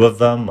few of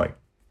them, like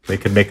they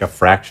can make a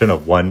fraction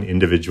of one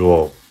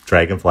individual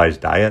dragonfly's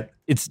diet.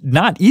 It's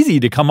not easy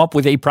to come up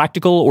with a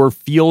practical or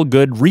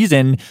feel-good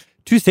reason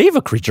to save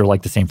a creature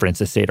like the St.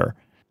 Francis satyr.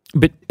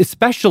 But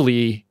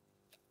especially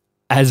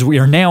as we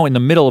are now in the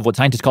middle of what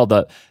scientists call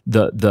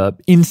the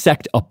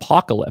insect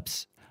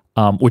apocalypse,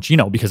 which,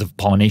 because of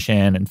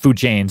pollination and food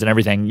chains and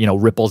everything,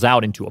 ripples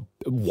out into a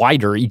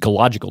wider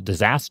ecological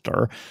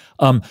disaster.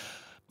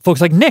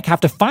 Folks like Nick have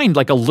to find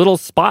like a little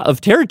spot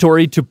of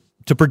territory to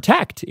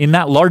protect in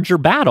that larger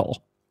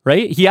battle,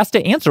 right? He has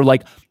to answer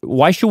like,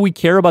 why should we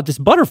care about this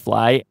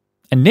butterfly?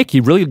 And Nick, he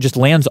really just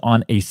lands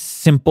on a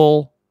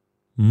simple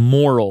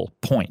moral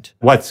point.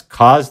 What's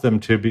caused them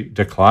to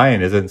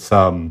decline isn't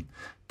some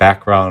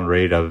background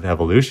rate of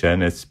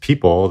evolution. It's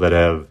people that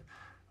have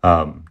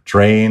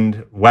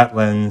drained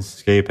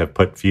wetlandscape, have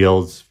put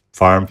fields,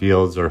 farm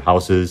fields or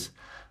houses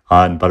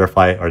on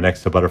butterfly or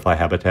next to butterfly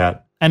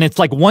habitat. And it's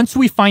like, once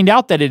we find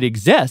out that it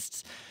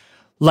exists,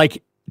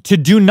 like to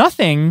do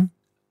nothing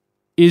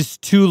is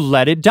to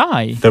let it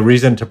die. The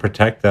reason to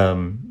protect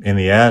them in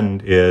the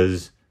end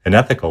is an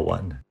ethical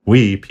one.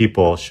 We,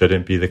 people,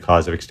 shouldn't be the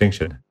cause of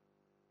extinction.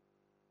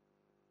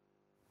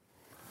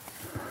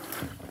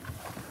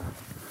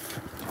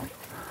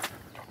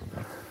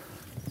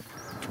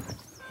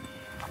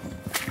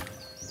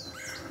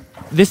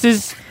 This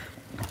is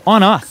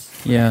on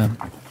us. Yeah.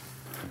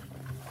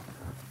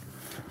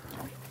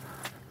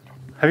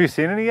 Have you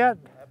seen any yet?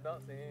 I've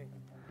not seen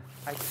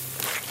any.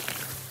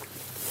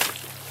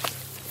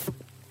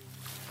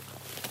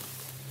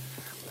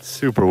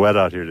 Super wet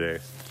out here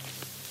today.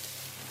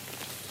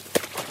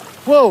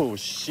 Whoa,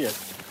 shit.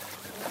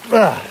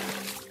 Ah.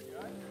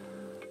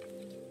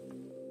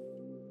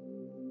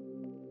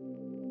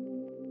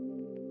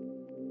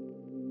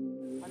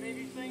 How many of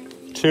you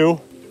seen?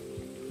 2.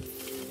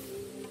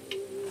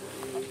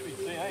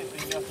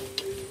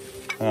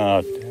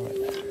 Oh, damn it.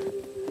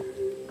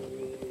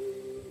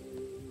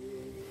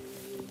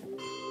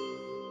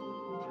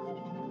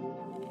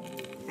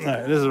 All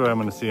right, I'm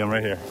going to see them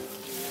right here.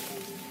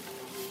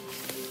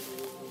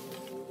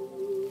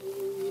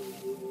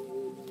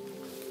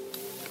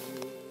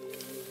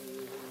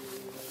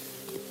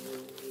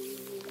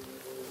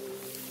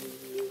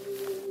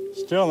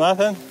 Still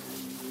nothing.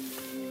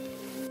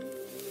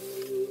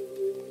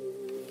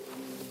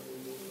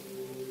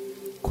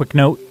 Quick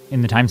note,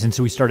 in the time since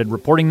we started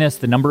reporting this,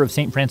 the number of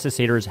St. Francis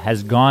satyrs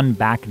has gone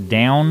back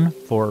down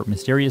for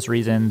mysterious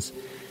reasons.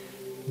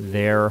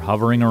 They're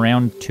hovering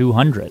around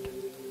 200.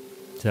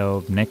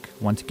 So Nick,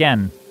 once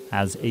again,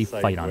 has a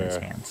fight on his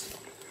hands.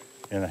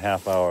 In a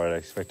half hour, I'd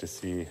expect to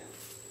see,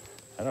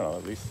 I don't know,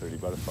 at least 30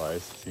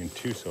 butterflies. Seen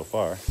 2 so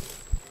far.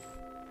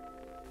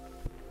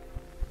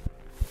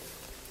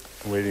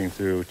 Wading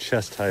through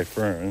chest-high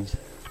ferns.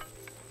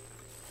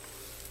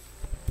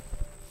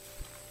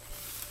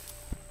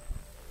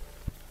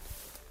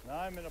 Now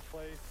I'm in a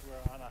place where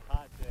on a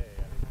hot day,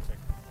 I'd expect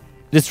to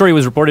see... This story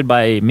was reported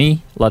by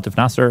me, Latif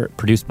Nasser,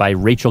 produced by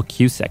Rachel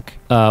Cusick,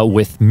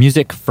 with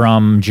music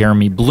from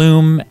Jeremy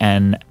Bloom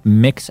and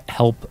mix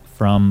help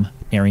from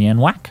Ariane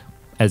Wack,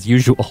 as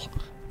usual.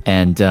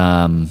 And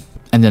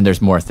then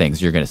there's more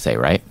things you're going to say,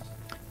 right?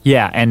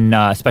 Yeah, and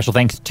special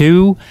thanks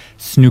to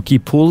Snooky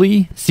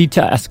Pooley,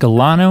 Sita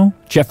Escalano,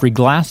 Jeffrey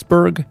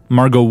Glassberg,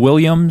 Margot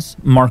Williams,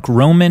 Mark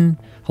Roman,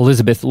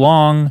 Elizabeth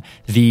Long,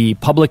 the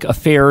Public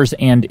Affairs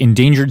and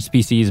Endangered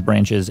Species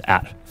branches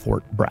at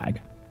Fort Bragg.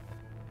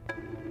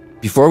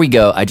 Before we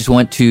go, I just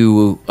want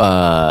to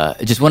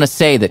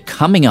say that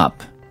coming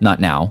up, not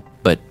now,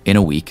 but in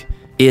a week,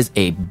 is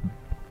a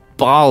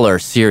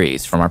baller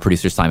series from our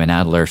producer Simon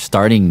Adler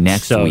starting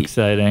next week.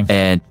 So exciting.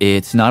 And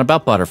it's not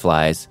about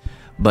butterflies,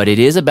 but it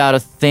is about a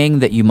thing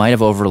that you might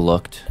have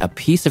overlooked, a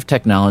piece of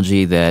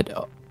technology that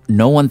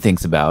no one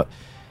thinks about,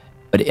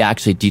 but it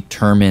actually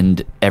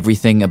determined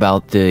everything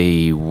about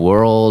the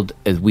world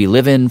as we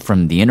live in,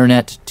 from the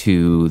internet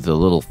to the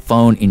little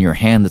phone in your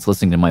hand that's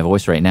listening to my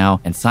voice right now.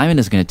 And Simon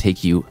is going to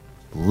take you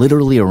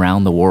literally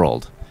around the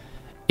world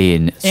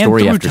in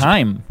story and after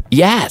time.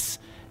 Yes,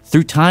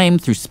 through time,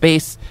 through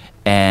space.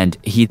 And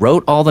he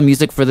wrote all the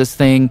music for this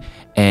thing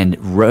and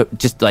wrote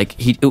just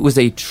like it was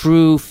a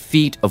true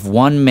feat of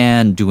one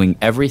man doing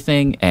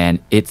everything. And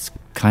it's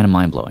kind of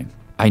mind blowing.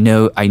 I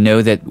know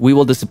that we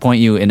will disappoint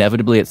you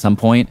inevitably at some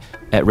point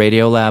at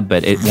Radiolab,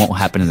 but it won't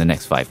happen in the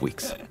next 5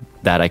 weeks.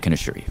 That I can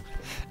assure you.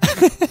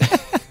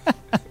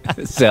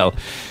 So,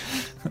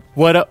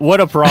 what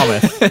a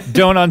promise!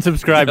 Don't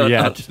unsubscribe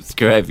yet.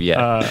 Unsubscribe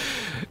yet.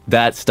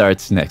 That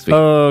starts next week.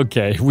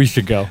 Okay, we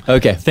should go.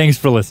 Okay, thanks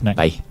for listening.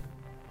 Bye.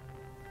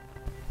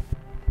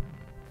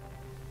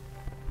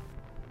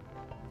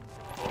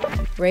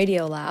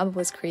 Radiolab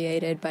was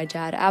created by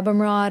Jad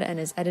Abumrad and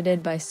is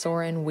edited by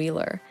Soren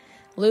Wheeler.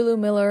 Lulu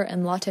Miller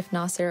and Latif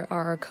Nasser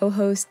are our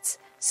co-hosts,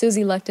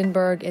 Susie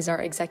Lechtenberg is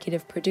our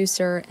executive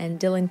producer, and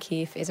Dylan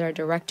Keefe is our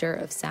director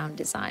of sound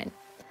design.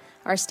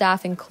 Our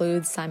staff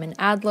includes Simon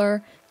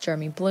Adler,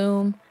 Jeremy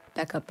Bloom,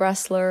 Becca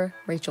Bressler,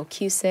 Rachel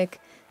Cusick,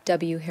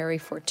 W. Harry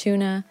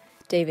Fortuna,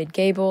 David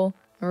Gable,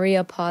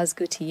 Maria Paz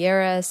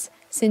Gutierrez,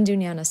 Sindhu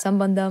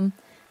Sambandam,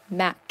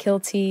 Matt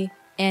Kilty,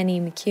 Annie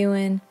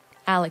McEwen,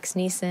 Alex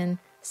Neeson,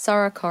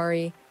 Sarah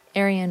Kari,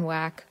 Ariane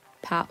Wack,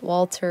 Pat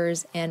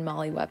Walters, and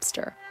Molly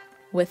Webster,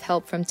 with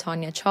help from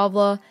Tanya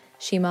Chawla,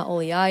 Shima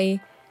Oliai,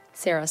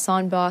 Sarah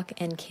Sonbach,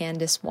 and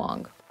Candice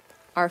Wong.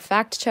 Our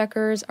fact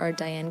checkers are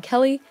Diane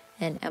Kelly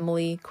and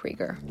Emily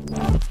Krieger.